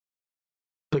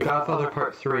 The Godfather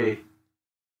Part 3.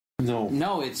 no.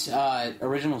 No, it's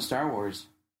original Star Wars.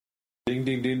 Ding,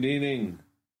 ding, ding, ding, ding.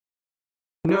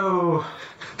 No!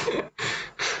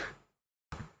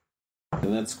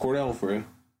 And that's Cordell for you.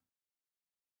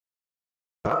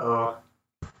 Uh-oh.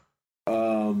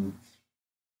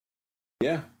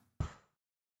 Yeah.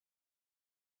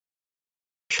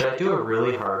 Should I do a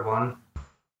really hard one?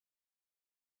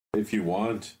 If you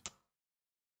want.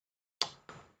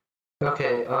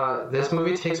 Okay, this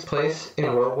movie takes place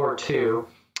in World War II,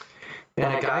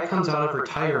 and a guy comes out of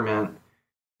retirement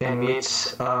and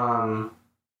meets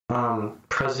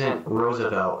President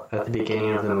Roosevelt at the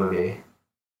beginning of the movie.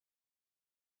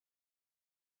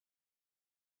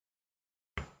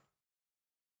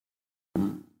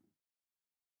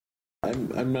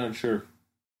 I'm not sure.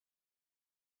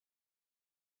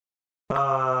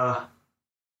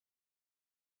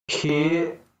 He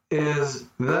is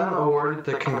then awarded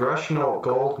the Congressional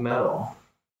Gold Medal.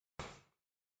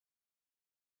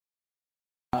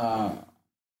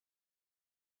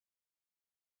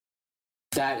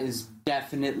 That is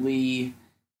definitely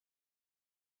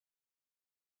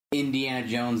Indiana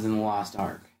Jones and the Lost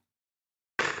Ark.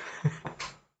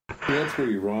 That's where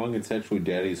you're wrong. It's actually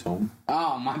Daddy's Home.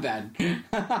 Oh, my bad.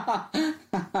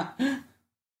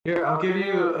 Here, I'll give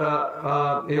you,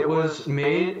 it was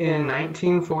made in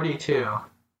 1942.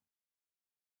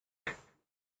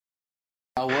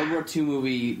 A World War II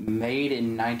movie made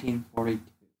in 1942.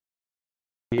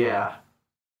 Yeah.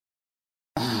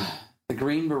 The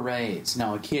Green Berets.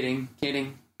 No, kidding. See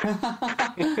the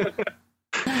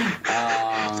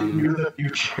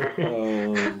future.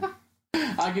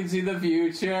 I can see the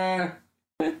future.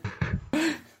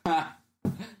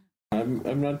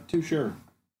 I'm not too sure.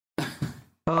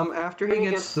 After he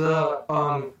gets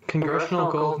the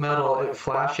Congressional Gold Medal, it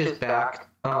flashes back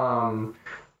to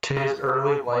his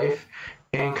early life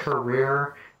and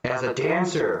career as a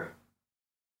dancer.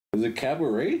 Is it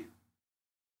Cabaret?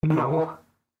 No.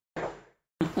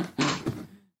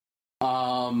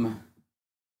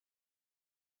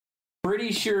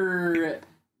 Pretty sure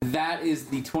that is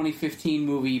the 2015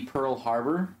 movie Pearl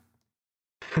Harbor.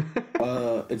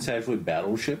 It's actually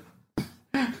Battleship.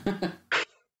 I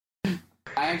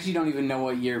actually don't even know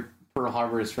what year Pearl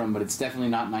Harbor is from, but it's definitely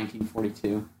not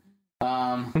 1942.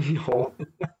 No.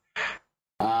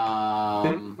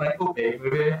 Michael Bay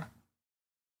movie?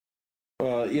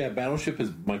 Yeah, Battleship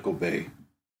is Michael Bay.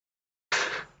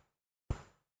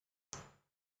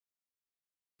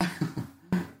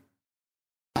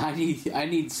 I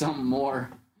need something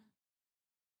more.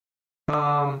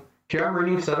 Here I'm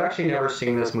reading, because I've actually never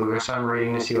seen this movie, so I'm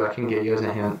reading to see what I can get you as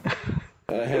a hint.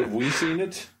 Have we seen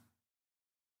it?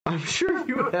 I'm sure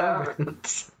you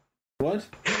haven't. What?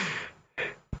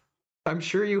 I'm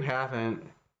sure you haven't.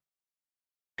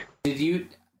 Did you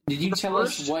tell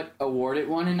us what award it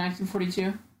won in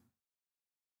 1942?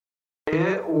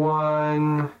 It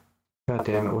won. God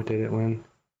damn it! What did it win?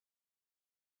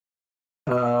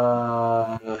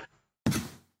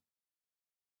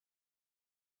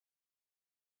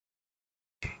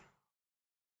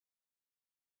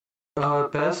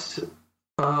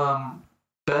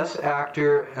 Best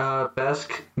actor,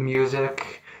 best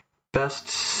music, best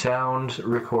sound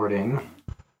recording.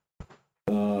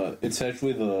 It's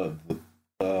actually the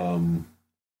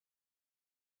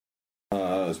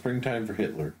Springtime for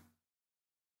Hitler.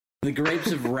 The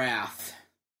Grapes of Wrath.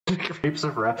 The Grapes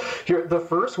of Wrath. Here, the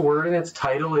first word in its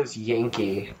title is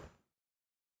Yankee.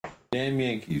 Damn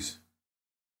Yankees.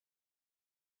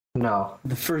 No.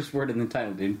 The first word in the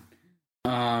title, dude.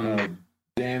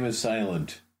 Damn is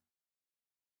silent.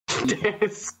 Damn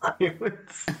is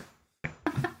silence.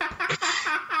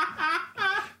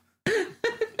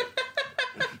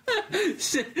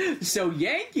 So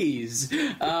Yankees.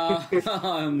 World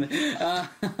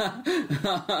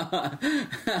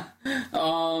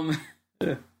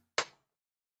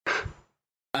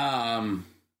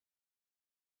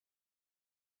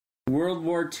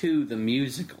War II, the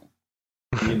musical.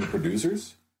 You mean the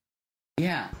producers?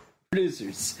 Yeah,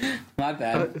 producers. My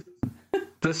bad.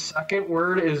 The second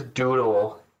word is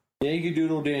doodle. Yankee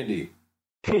Doodle Dandy.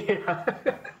 Yeah.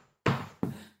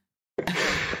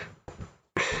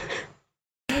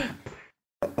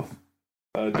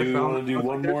 Do you want to do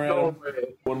one more, Adam?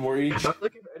 One more each? I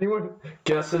like if anyone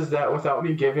guesses that without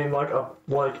me giving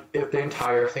if the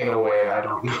entire thing away, I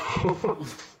don't know.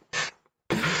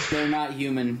 They're not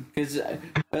human. Because,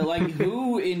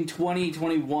 who in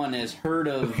 2021 has heard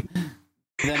of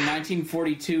the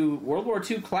 1942 World War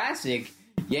II classic,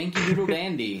 Yankee Doodle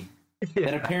Dandy,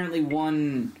 that apparently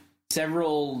won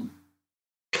several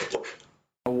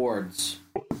awards?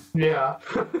 Yeah.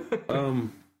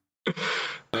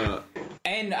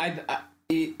 And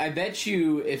I bet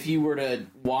you if you were to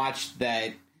watch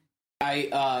that,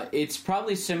 it's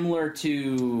probably similar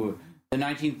to the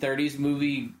 1930s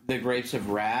movie The Grapes of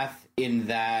Wrath in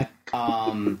that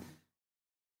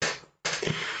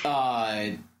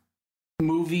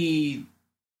movie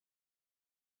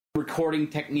recording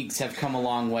techniques have come a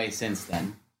long way since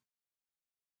then.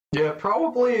 Yeah, it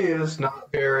probably is not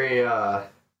very,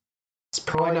 it's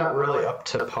probably not really up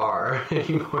to par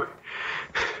anymore.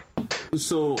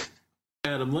 So,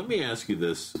 Adam, let me ask you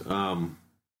this.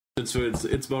 Since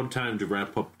it's about time to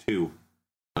wrap up too.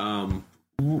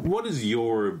 What is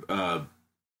your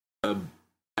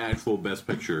actual best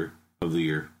picture of the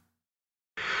year?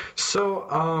 So,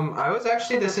 I was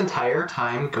actually this entire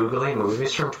time Googling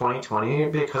movies from 2020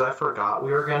 because I forgot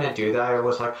we were going to do that. I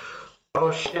was like,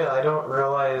 oh shit, I don't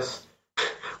realize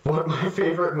what my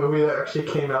favorite movie that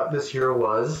actually came out this year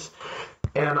was.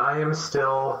 And I am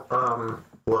still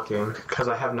looking because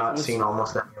I have not seen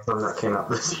almost any of them that came out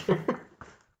this year.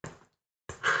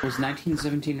 Was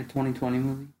 1917 a 2020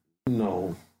 movie?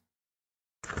 No.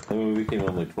 That movie came out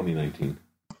in 2019.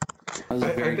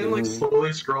 I've been slowly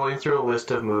scrolling through a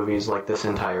list of movies this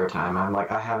entire time. I'm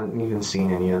I haven't even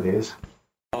seen any of these.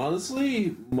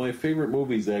 Honestly, my favorite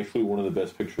movie is actually one of the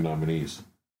Best Picture nominees.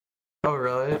 Oh,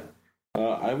 really?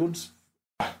 I would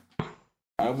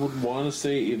want to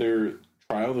say either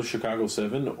Trial of the Chicago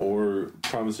 7 or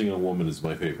Promising Young Woman is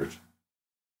my favorite.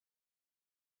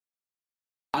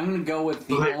 I'm gonna go with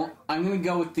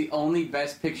the only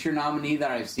Best Picture nominee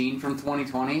that I've seen from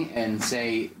 2020 and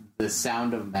say The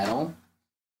Sound of Metal.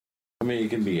 I mean, it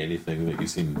can be anything that you've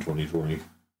seen in 2020.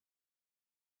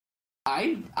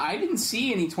 I didn't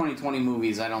see any 2020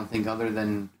 movies. I don't think other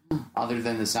than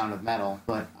The Sound of Metal,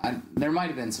 but there might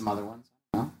have been some other ones.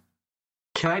 I don't know.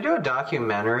 Can I do a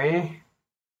documentary?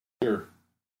 Sure.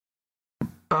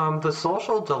 The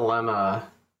Social Dilemma.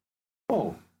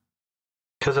 Oh.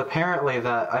 Because apparently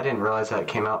I didn't realize that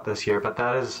came out this year, but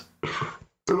that is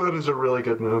a really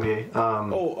good movie.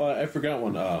 I forgot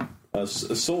one.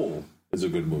 Soul is a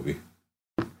good movie.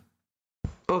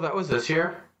 Oh, that was this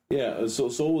year? Yeah,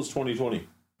 Soul was 2020.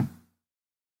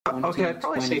 Okay, I'd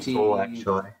probably say Soul,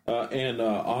 actually. And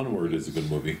Onward is a good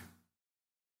movie.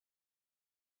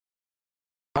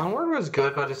 Onward was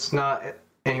good, but it's not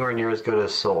anywhere near as good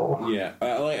as Soul. Yeah,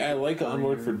 I like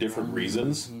Onward for different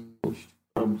reasons. But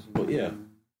yeah.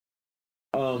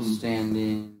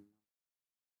 Standing.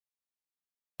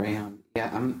 Greyhound.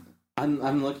 Yeah,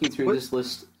 I'm looking through this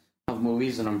list of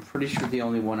movies, and I'm pretty sure the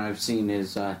only one I've seen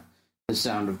is The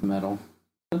Sound of Metal.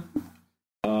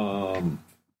 And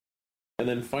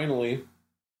then finally,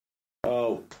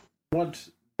 What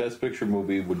Best Picture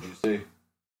movie would you say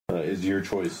is your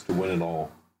choice to win it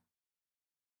all?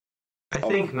 I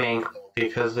think Mank,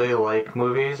 because they like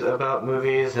movies about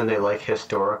movies, and they like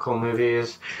historical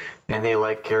movies, and they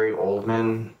like Gary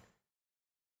Oldman,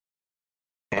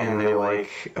 and they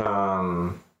like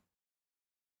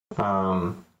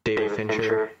David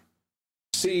Fincher.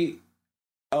 See,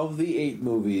 of the 8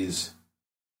 movies,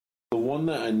 the one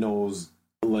that I know is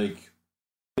like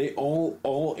they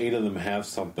all 8 of them have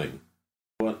something,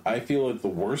 but I feel like the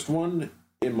worst one,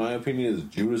 in my opinion, is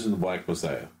Judas and the Black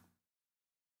Messiah.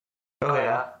 Oh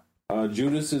yeah.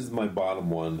 Judas is my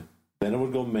bottom one. Then it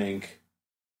would go Mank.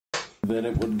 Then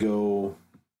it would go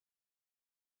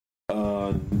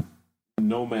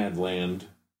Nomadland.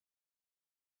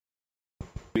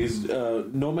 Because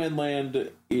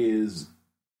Nomadland is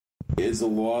a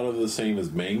lot of the same as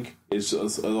Mank. It's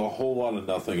just a whole lot of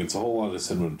nothing. It's a whole lot of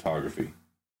cinematography.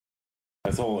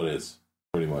 That's all it is,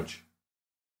 pretty much.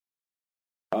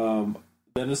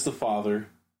 Then it's The Father.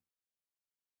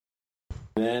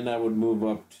 Then I would move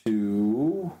up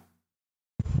to...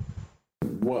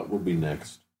 What would be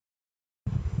next?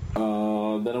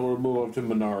 Then I would move up to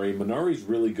Minari. Minari's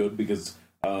really good because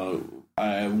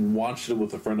I watched it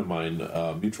with a friend of mine,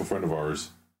 a mutual friend of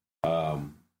ours,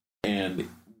 and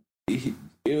it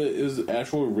was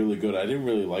actually really good. I didn't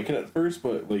really like it at first,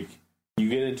 but like you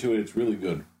get into it, it's really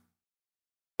good.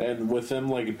 And with them,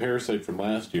 like a Parasite from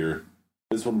last year,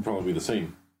 this one would probably be the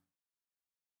same.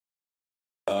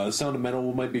 Sound of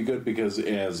Metal might be good because it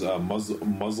has a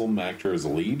Muslim actor as a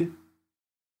lead.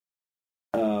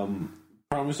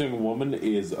 Promising Woman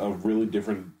is a really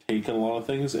different take on a lot of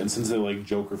things, and since they like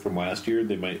Joker from last year,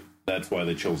 that's why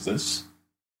they chose this.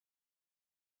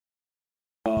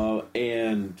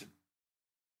 And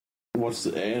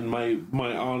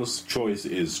my honest choice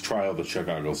is Trial of the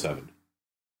Chicago 7.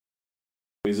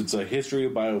 Because it's a history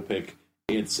of biopic,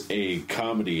 it's a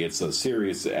comedy, it's a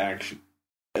serious action,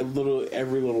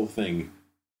 every little thing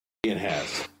it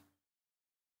has.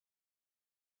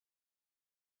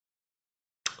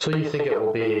 So you think it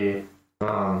will be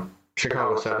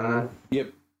Chicago 7 then?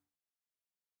 Yep.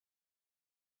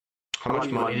 How much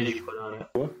money did you put on it?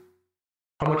 What?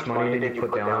 How much money did you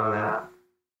put down on that?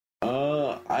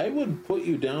 I would put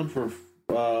you down for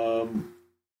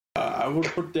I would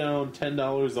put down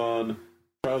 $10 on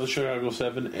Trial of the Chicago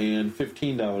 7 and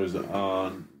 $15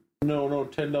 on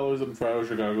 $10 on Trial of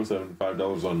Chicago 7,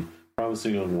 $5 on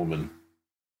Promising Young Woman.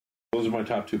 Those are my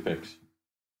top 2 picks.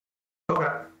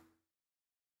 Okay.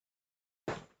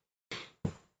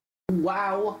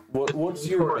 Wow. What's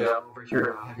your over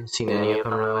here? I haven't seen any of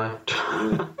them really.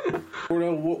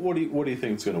 Cordell, what do you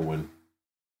think is going to win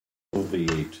of the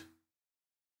 8?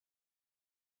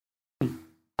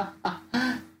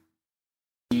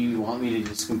 Do you want me to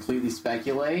just completely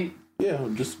speculate? Yeah,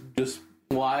 just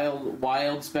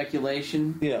wild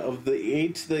speculation. Yeah, of the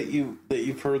 8 that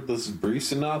you've heard this brief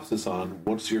synopsis on,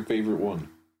 what's your favorite one?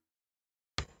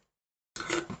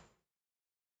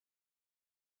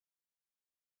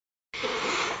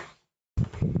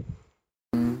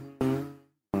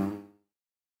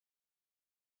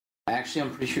 Actually,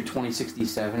 I'm pretty sure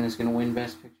 2067 is going to win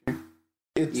Best Picture.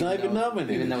 It's not even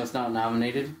nominated. Even though it's not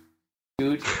nominated.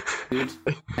 Dude,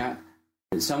 yeah,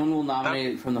 someone will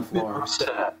nominate it from the floor.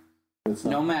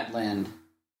 Nomadland.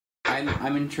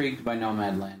 I'm intrigued by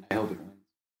Nomadland. I hope it wins.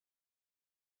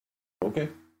 Okay.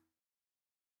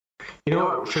 You know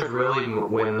what should really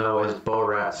win though is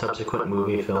Borat's subsequent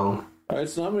movie film.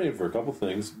 It's nominated for a couple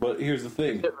things, but here's the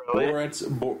thing: really?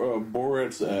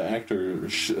 Borat's actor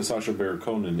Sacha Baron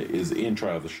Cohen is in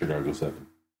Trial of the Chicago 7.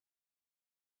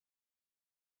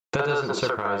 That doesn't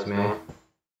surprise me.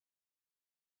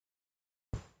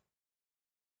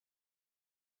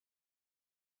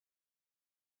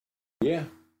 Yeah.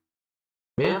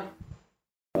 Yeah.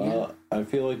 I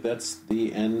feel like that's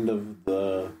the end of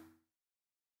the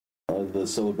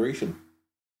celebration.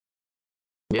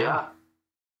 Yeah.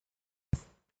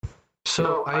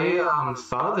 So I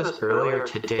thought of this earlier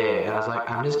today, and I was like,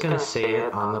 I'm just gonna say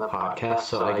it on the podcast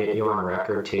so I get you on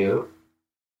record too.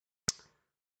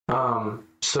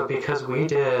 So because we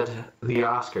did the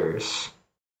Oscars,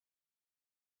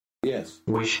 yes,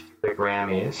 we should do the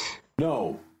Grammys.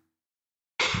 No.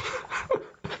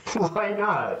 Why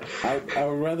not? I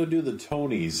would rather do the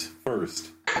Tonys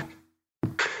first. I'm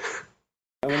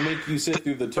gonna make you sit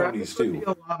through the Tonys too. Would be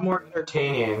a lot more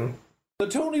entertaining. The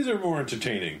Tonys are more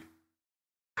entertaining.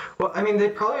 Well, I mean, they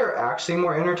probably are actually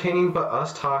more entertaining, but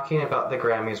us talking about the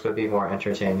Grammys would be more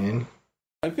entertaining.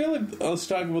 I feel like us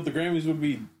talking about the Grammys would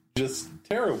be just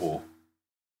terrible.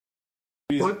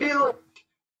 It would be like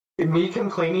Me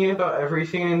complaining about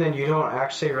everything and then you don't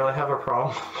actually really have a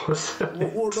problem with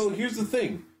it. Well, no. Here's the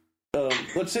thing.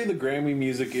 Let's say the Grammy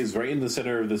music is right in the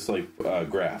center of this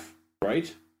graph,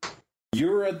 right?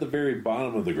 You're at the very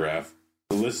bottom of the graph,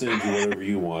 listening to whatever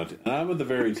you want, and I'm at the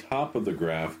very top of the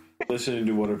graph, listening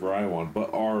to whatever I want.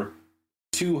 But our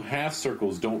two half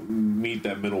circles don't meet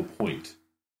that middle point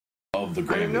of the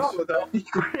Grammys. I know, that'd be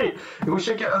great. We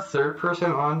should get a third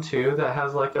person on too that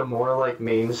has like a more like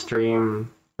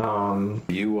mainstream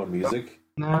view on music.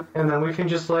 and then we can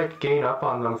just like gain up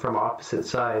on them from opposite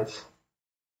sides.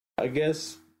 I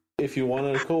guess if you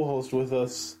want to co-host with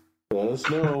us, let us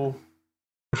know.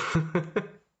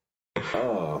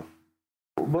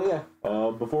 But yeah,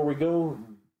 before we go,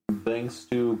 thanks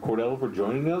to Cordell for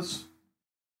joining us.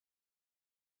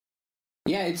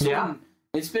 Yeah,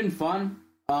 it's been fun.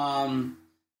 It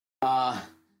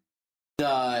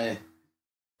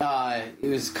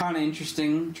was kind of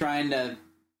interesting trying to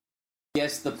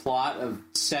guess the plot of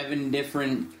 7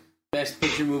 different Best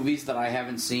Picture movies that I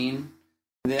haven't seen.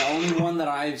 The only one that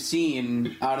I've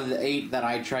seen out of the 8 that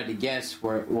I tried to guess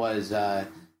was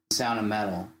Sound of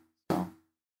Metal.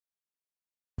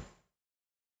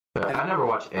 So. I never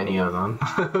watched any of them.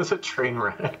 It was a train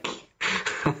wreck.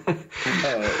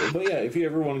 But yeah, if you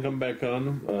ever want to come back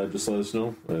on, just let us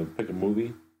know. Pick a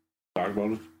movie, talk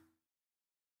about it.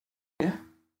 Yeah.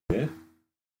 Yeah.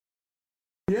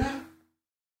 Yeah.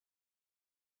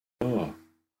 Oh.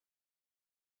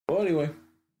 Well, anyway,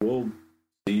 we'll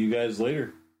see you guys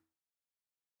later.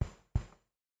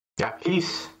 Yeah,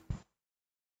 peace.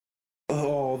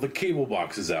 Oh, the cable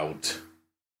box is out.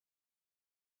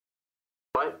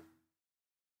 What?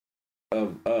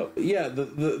 Yeah,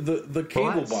 the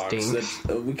cable box stinks.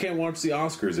 that we can't watch the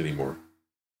Oscars anymore.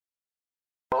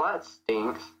 Well, that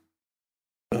stinks.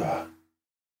 Ugh.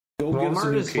 Go get us a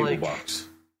Walmart new is cable like box.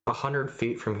 100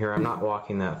 feet from here. I'm not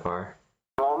walking that far.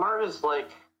 Walmart is like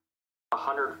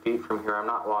 100 feet from here. I'm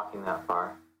not walking that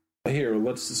far. Here,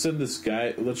 let's send this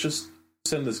guy. Let's just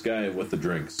send this guy with the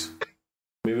drinks.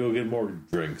 Maybe we'll get more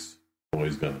drinks while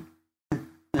he's gone.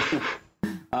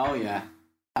 Oh yeah,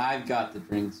 I've got the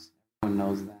drinks. Everyone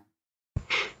knows that.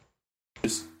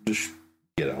 Just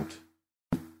get out.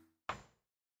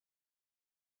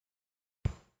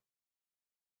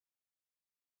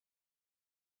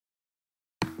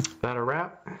 Is that a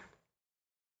wrap?